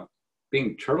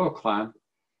being turtle clan,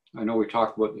 I know we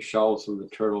talked about the shells of the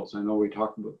turtles. I know we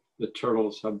talked about the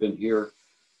turtles have been here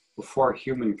before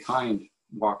humankind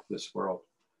walked this world.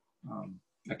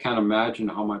 I can't imagine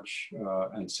how much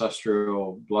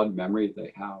ancestral blood memory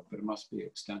they have, but it must be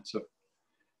extensive.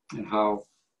 And how,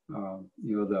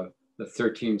 you know, the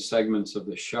 13 segments of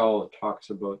the shell, it talks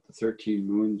about the 13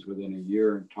 moons within a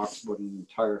year, and talks about an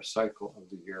entire cycle of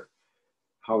the year,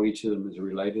 how each of them is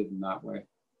related in that way,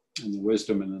 and the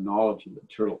wisdom and the knowledge that the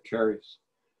turtle carries.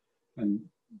 And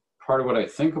part of what I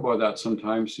think about that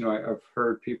sometimes, you know, I've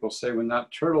heard people say when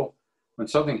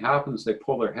something happens, they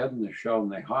pull their head in the shell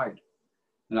and they hide.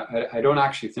 And I don't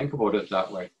actually think about it that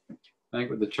way. I think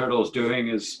what the turtle is doing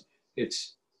is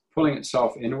it's pulling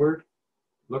itself inward,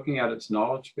 looking at its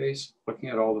knowledge base, looking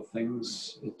at all the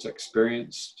things it's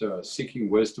experienced, seeking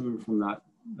wisdom from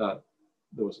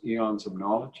those eons of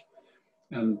knowledge.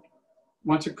 And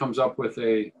once it comes up with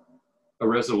a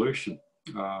resolution,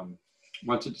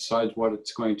 once it decides what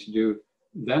it's going to do,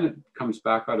 then it comes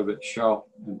back out of its shell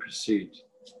and proceeds.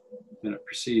 And it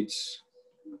proceeds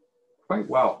quite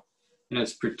well. And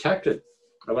it's protected.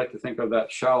 I like to think of that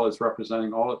shell as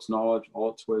representing all its knowledge, all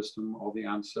its wisdom, all the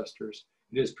ancestors.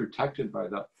 It is protected by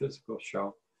that physical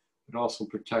shell, but also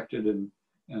protected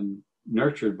and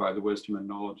nurtured by the wisdom and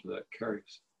knowledge that it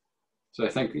carries. So I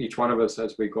think each one of us,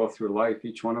 as we go through life,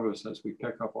 each one of us, as we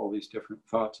pick up all these different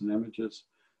thoughts and images,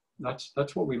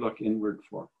 that's what we look inward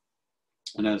for.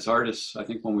 And as artists, I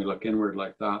think when we look inward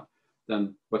like that,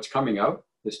 then what's coming out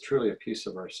is truly a piece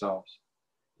of ourselves.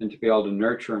 And to be able to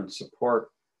nurture and support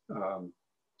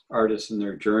artists in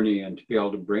their journey, and to be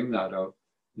able to bring that out,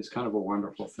 is kind of a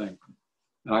wonderful thing.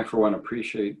 And I, for one,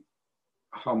 appreciate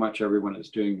how much everyone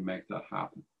is doing to make that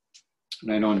happen.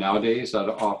 And I know nowadays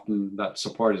that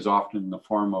support is often in the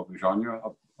form of genre,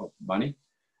 of money.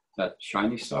 that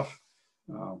shiny stuff.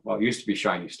 Well, it used to be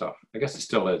shiny stuff. I guess it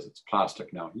still is. It's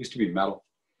plastic now. It used to be metal.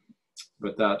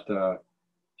 But that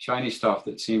shiny stuff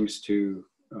that seems to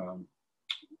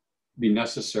be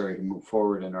necessary to move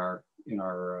forward in our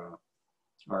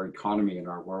economy, in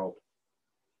our world.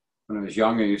 When I was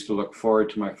young, I used to look forward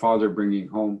to my father bringing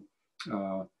home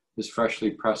his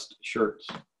freshly pressed shirts.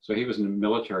 So he was a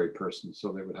military person,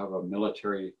 so they would have a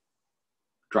military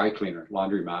dry cleaner,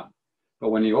 laundromat. But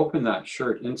when he opened that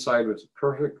shirt, inside was a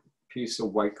perfect piece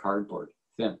of white cardboard,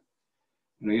 thin.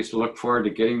 And I used to look forward to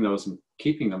getting those and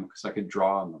keeping them because I could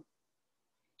draw on them.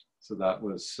 So that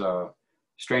was a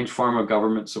strange form of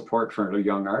government support for a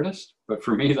young artist, but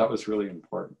for me, that was really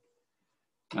important.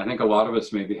 I think a lot of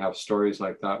us maybe have stories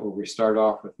like that where we start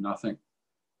off with nothing,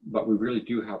 but we really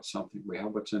do have something. We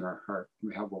have what's in our heart.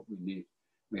 We have what we need.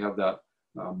 We have that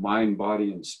mind,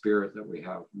 body, and spirit that we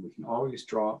have. And we can always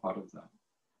draw out of that.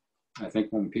 I think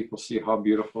when people see how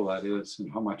beautiful that is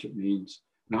and how much it means,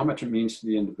 and how much it means to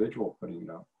the individual putting it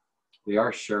out, they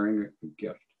are sharing a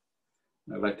gift.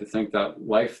 And I like to think that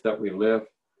life that we live,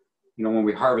 you know, when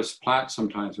we harvest plants,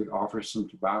 sometimes we offer some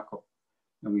tobacco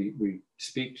and we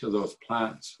speak to those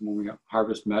plants. When we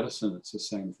harvest medicine, it's the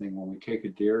same thing. When we take a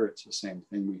deer, it's the same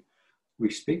thing. We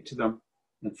speak to them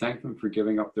and thank them for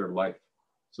giving up their life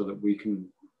so that we can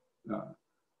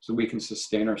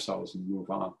sustain ourselves and move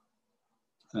on.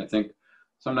 And I think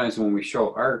sometimes when we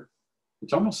show art,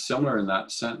 it's almost similar in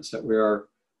that sense that we are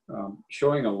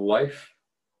showing a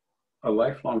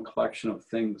lifelong collection of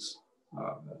things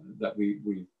that we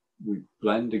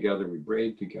blend together, we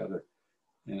braid together.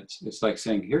 And it's like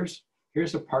saying, here's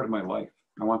a part of my life.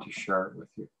 I want to share it with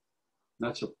you. And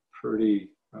that's it's a pretty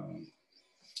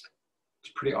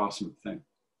awesome thing.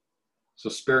 So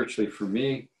spiritually for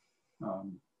me,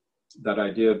 that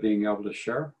idea of being able to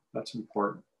share, that's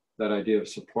important. That idea of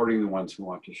supporting the ones who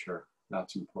want to share,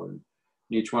 that's important.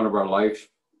 Each one of our life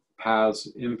paths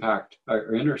impact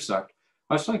or intersect,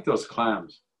 much like those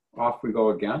clams. Off we go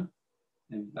again.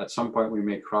 And at some point we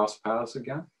may cross paths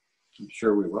again. I'm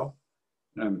sure we will.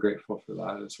 And I'm grateful for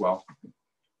that as well.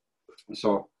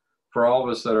 So for all of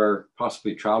us that are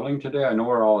possibly traveling today, I know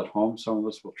we're all at home. Some of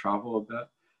us will travel a bit.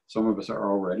 Some of us are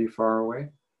already far away.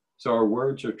 So our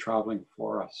words are traveling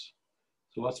for us.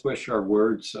 So let's wish our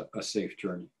words a safe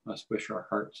journey. Let's wish our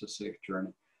hearts a safe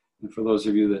journey. And for those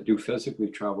of you that do physically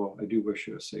travel, I do wish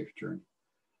you a safe journey.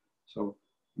 So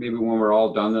maybe when we're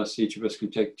all done this, each of us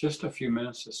can take just a few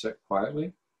minutes to sit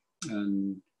quietly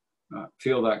and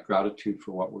feel that gratitude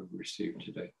for what we've received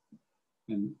today.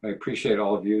 And I appreciate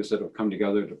all of you that have come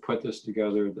together to put this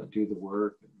together, that do the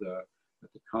work at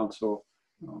the council.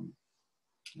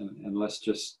 And let's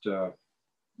just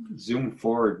zoom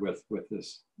forward with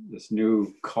this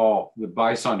new call, the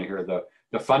bison here,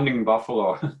 the funding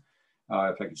buffalo,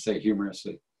 if I can say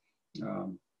humorously.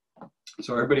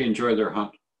 So everybody enjoy their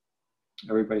hunt.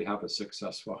 Everybody have a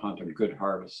successful hunt and good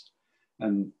harvest.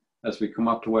 And as we come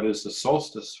up to what is the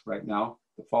solstice right now,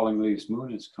 the falling leaves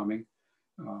moon is coming.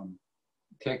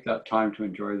 Take that time to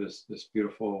enjoy this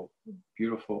beautiful,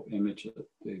 beautiful image that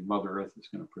the Mother Earth is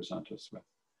going to present us with.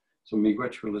 So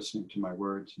miigwech for listening to my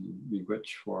words, and miigwech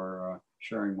for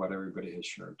sharing what everybody has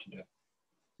shared today.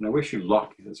 And I wish you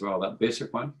luck as well. That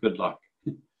basic one, good luck.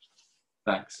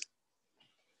 Thanks.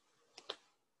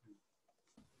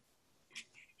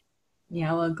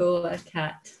 Yawagoa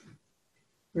Cat.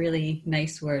 Really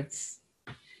nice words.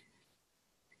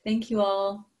 Thank you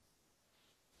all.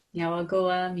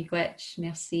 Yawagoa, miigwech,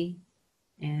 merci,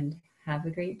 and have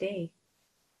a great day.